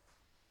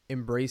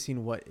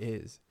embracing what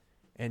is,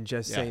 and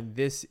just saying,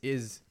 this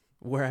is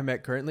where I'm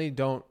at currently.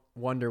 Don't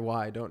wonder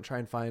why. Don't try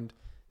and find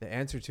the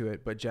answer to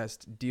it, but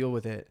just deal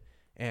with it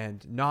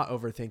and not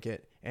overthink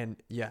it.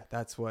 And yeah,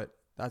 that's what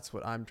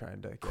I'm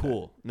trying to get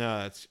Cool. at. No,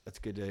 that's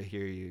good to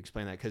hear you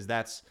explain that, because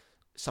that's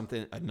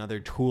another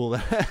tool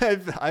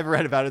that I've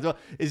read about as well.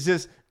 Is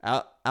just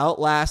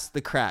outlast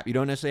the crap. You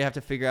don't necessarily have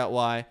to figure out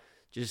why.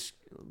 Just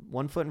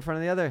one foot in front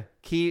of the other.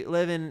 Keep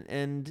living,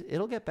 and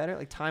it'll get better.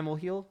 Like time will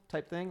heal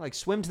type thing. Like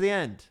swim to the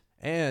end.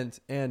 And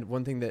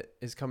one thing that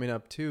is coming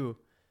up too,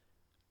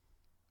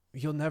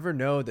 you'll never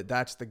know that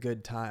that's the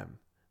good time.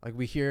 Like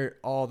we hear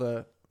all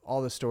the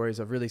stories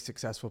of really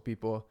successful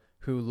people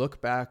who look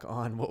back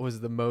on what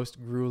was the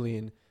most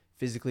grueling,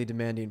 physically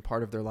demanding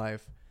part of their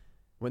life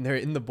when they're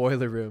in the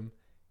boiler room.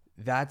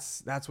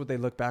 That's what they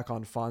look back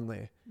on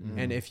fondly.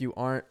 And if you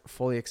aren't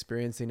fully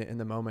experiencing it in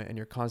the moment, and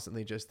you're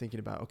constantly just thinking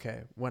about,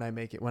 okay, when I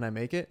make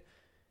it,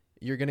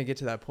 you're going to get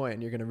to that point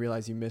and you're going to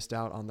realize you missed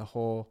out on the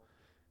whole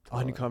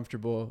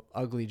uncomfortable,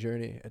 ugly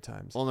journey at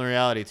times. Well, in the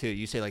reality too,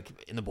 you say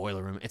like in the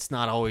boiler room, it's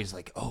not always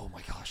like, oh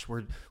my gosh,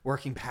 we're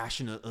working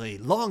passionately,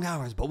 long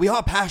hours, but we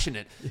are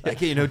passionate, like,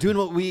 doing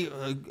what we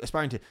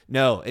aspiring to.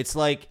 No, it's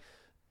like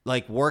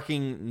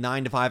working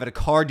 9 to 5 at a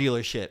car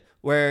dealership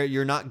where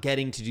you're not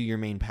getting to do your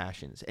main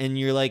passions, and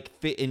you're like,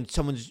 and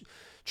someone's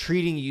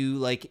treating you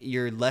like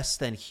you're less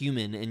than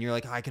human, and you're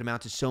like, I could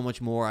amount to so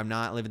much more. I'm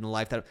not living the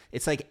life that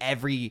it's like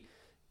every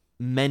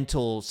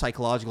mental,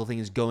 psychological thing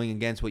is going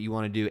against what you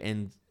want to do,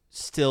 and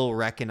still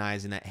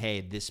recognizing that,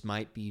 hey, this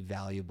might be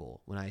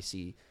valuable when I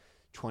see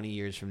 20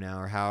 years from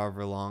now, or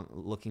however long,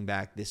 looking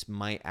back, this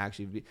might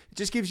actually be. It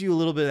just gives you a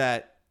little bit of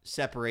that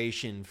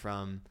separation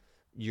from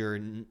your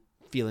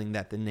feeling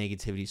that the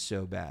negativity is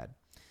so bad.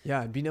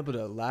 Yeah, and being able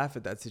to laugh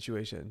at that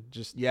situation,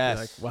 just be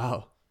like,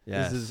 wow,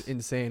 this is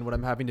insane what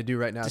I'm having to do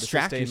right now to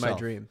sustain my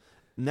dream.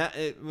 Now,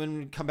 when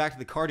we come back to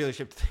the car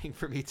dealership thing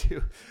for me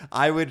too,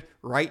 I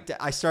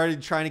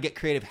started trying to get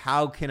creative.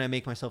 How can I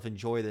make myself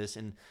enjoy this?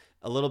 And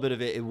a little bit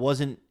of it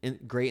wasn't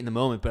great in the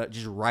moment, but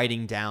just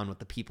writing down what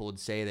the people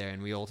would say there.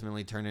 And we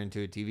ultimately turned it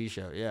into a TV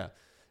show. Yeah.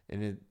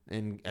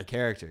 And a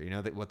character,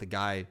 what the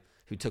guy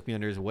who took me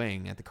under his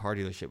wing at the car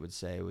dealership would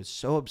say. It was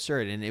so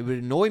absurd, and it would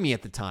annoy me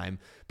at the time,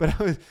 but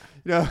I was,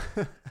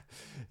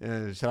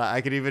 I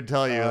could even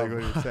tell you like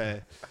what he'd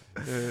say.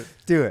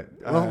 Do it.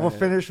 We'll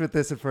finish with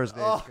this at first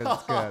name because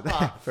it's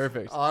good.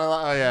 Perfect.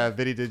 Oh yeah,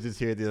 Vinny did just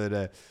hear it the other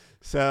day.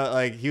 So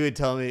like he would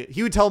tell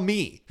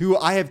me, who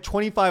I have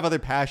 25 other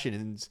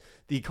passions.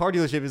 The car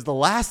dealership is the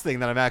last thing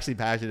that I'm actually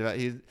passionate about.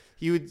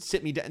 He would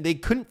sit me down. They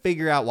couldn't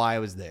figure out why I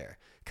was there,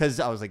 because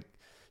I was like,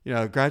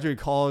 graduate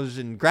college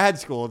and grad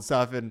school and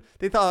stuff, and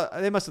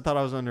they must have thought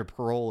I was under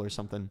parole or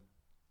something.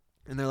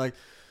 And they're like,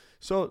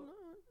 so,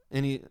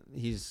 and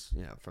he's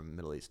from the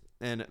Middle East,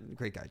 and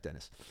great guy,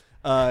 Dennis.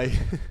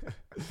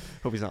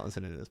 Hope he's not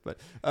listening to this, but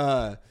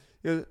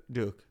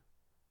Duke,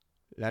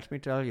 let me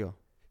tell you,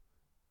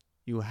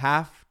 you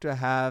have to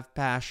have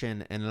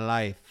passion in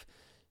life.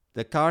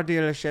 The car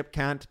dealership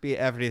can't be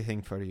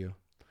everything for you,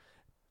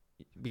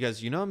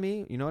 because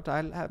me, what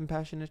I'm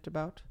passionate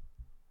about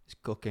is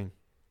cooking.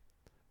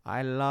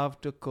 I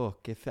love to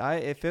cook. If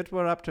it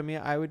were up to me,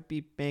 I would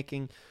be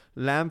making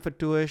lamb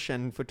fattoush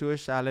and fattoush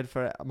salad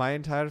for my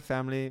entire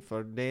family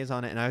for days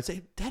on it. And I would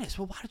say, Dennis,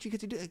 well, why don't you get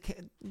to do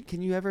it?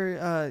 Can you ever,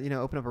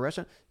 open up a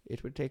restaurant?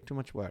 It would take too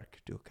much work,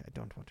 Duke. I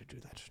don't want to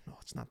do that. No,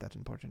 it's not that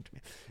important to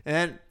me. And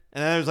then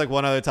there's like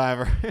one other time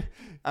where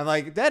I'm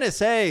like, Dennis,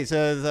 hey,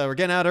 so we're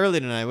getting out early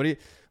tonight. What are you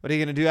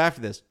going to do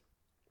after this?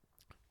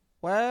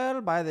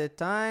 Well, by the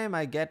time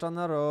I get on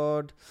the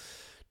road,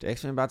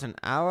 takes me about an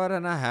hour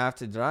and a half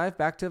to drive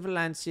back to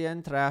Valencia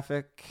in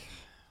traffic,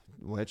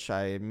 which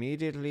I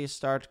immediately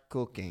start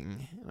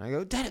cooking. And I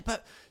go, Dad,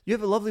 but you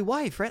have a lovely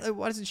wife, right? Like,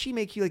 why doesn't she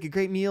make you like a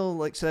great meal,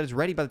 like so that it's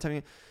ready by the time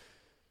you...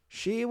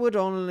 She would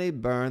only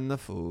burn the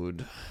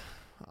food.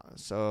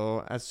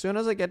 So as soon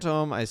as I get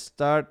home, I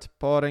start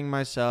pouring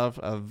myself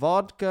a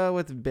vodka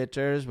with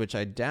bitters, which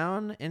I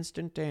down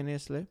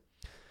instantaneously.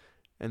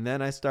 And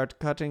then I start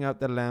cutting out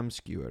the lamb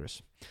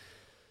skewers.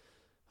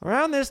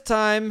 Around this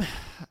time,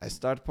 I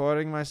start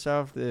pouring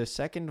myself the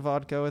second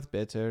vodka with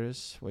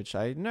bitters, which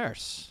I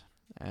nurse.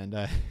 And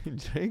I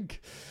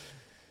drink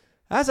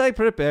as I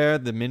prepare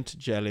the mint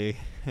jelly.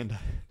 And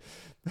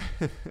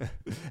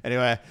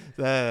anyway,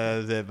 that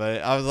was it.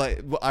 But I was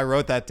like, I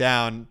wrote that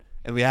down,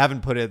 and we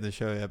haven't put it in the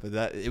show yet.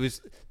 But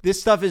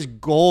this stuff is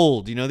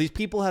gold. You know, these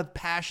people have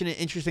passionate,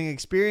 interesting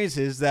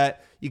experiences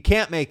that you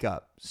can't make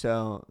up.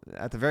 So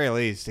at the very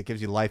least, it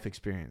gives you life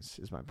experience,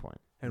 is my point.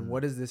 And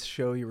what is this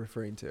show you're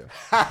referring to?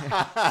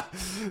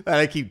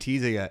 I keep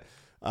teasing it.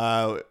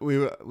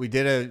 We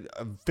did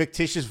a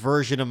fictitious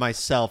version of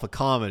myself, a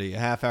comedy, a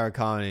half-hour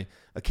comedy.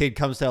 A kid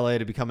comes to LA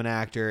to become an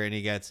actor, and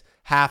he gets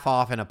half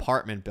off an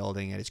apartment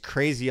building at his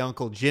crazy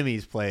uncle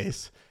Jimmy's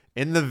place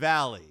in the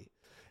Valley.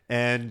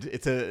 And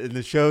and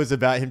the show is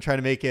about him trying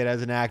to make it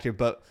as an actor,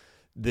 but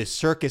the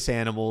circus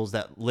animals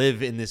that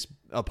live in this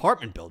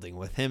apartment building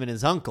with him and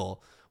his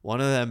uncle.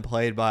 One of them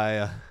played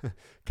by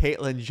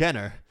Caitlyn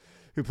Jenner,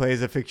 who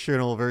plays a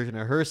fictional version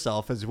of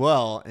herself as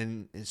well,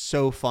 and is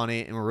so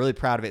funny, and we're really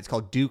proud of it. It's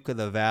called Duke of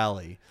the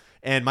Valley.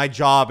 And my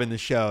job in the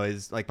show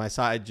is, like, my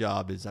side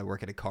job is I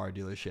work at a car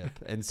dealership.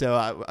 And so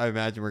I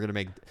imagine we're going to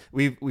make,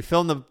 we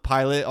filmed the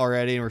pilot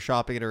already, and we're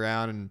shopping it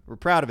around, and we're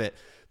proud of it.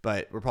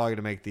 But we're probably going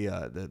to make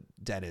the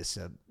dentist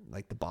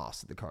like the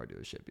boss of the car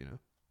dealership, you know?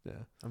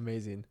 Yeah.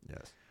 Amazing.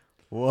 Yes.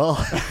 Well,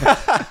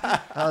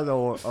 that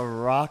was a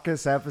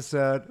raucous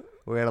episode.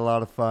 We had a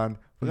lot of fun.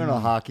 We're going to a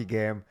hockey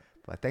game.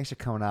 But thanks for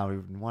coming out.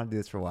 We've wanted to do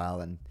this for a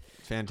while, and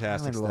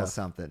fantastic a little stuff.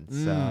 something.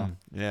 So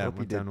yeah, hope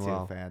you did too,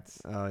 well.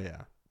 fans. Oh yeah,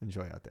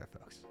 enjoy out there,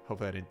 folks.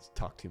 Hopefully I didn't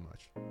talk too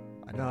much.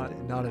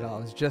 Not at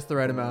all. It's just the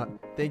right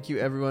amount. Thank you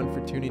everyone for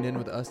tuning in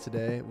with us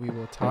today. We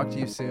will talk to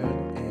you soon,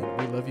 and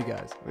we love you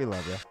guys. We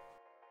love you.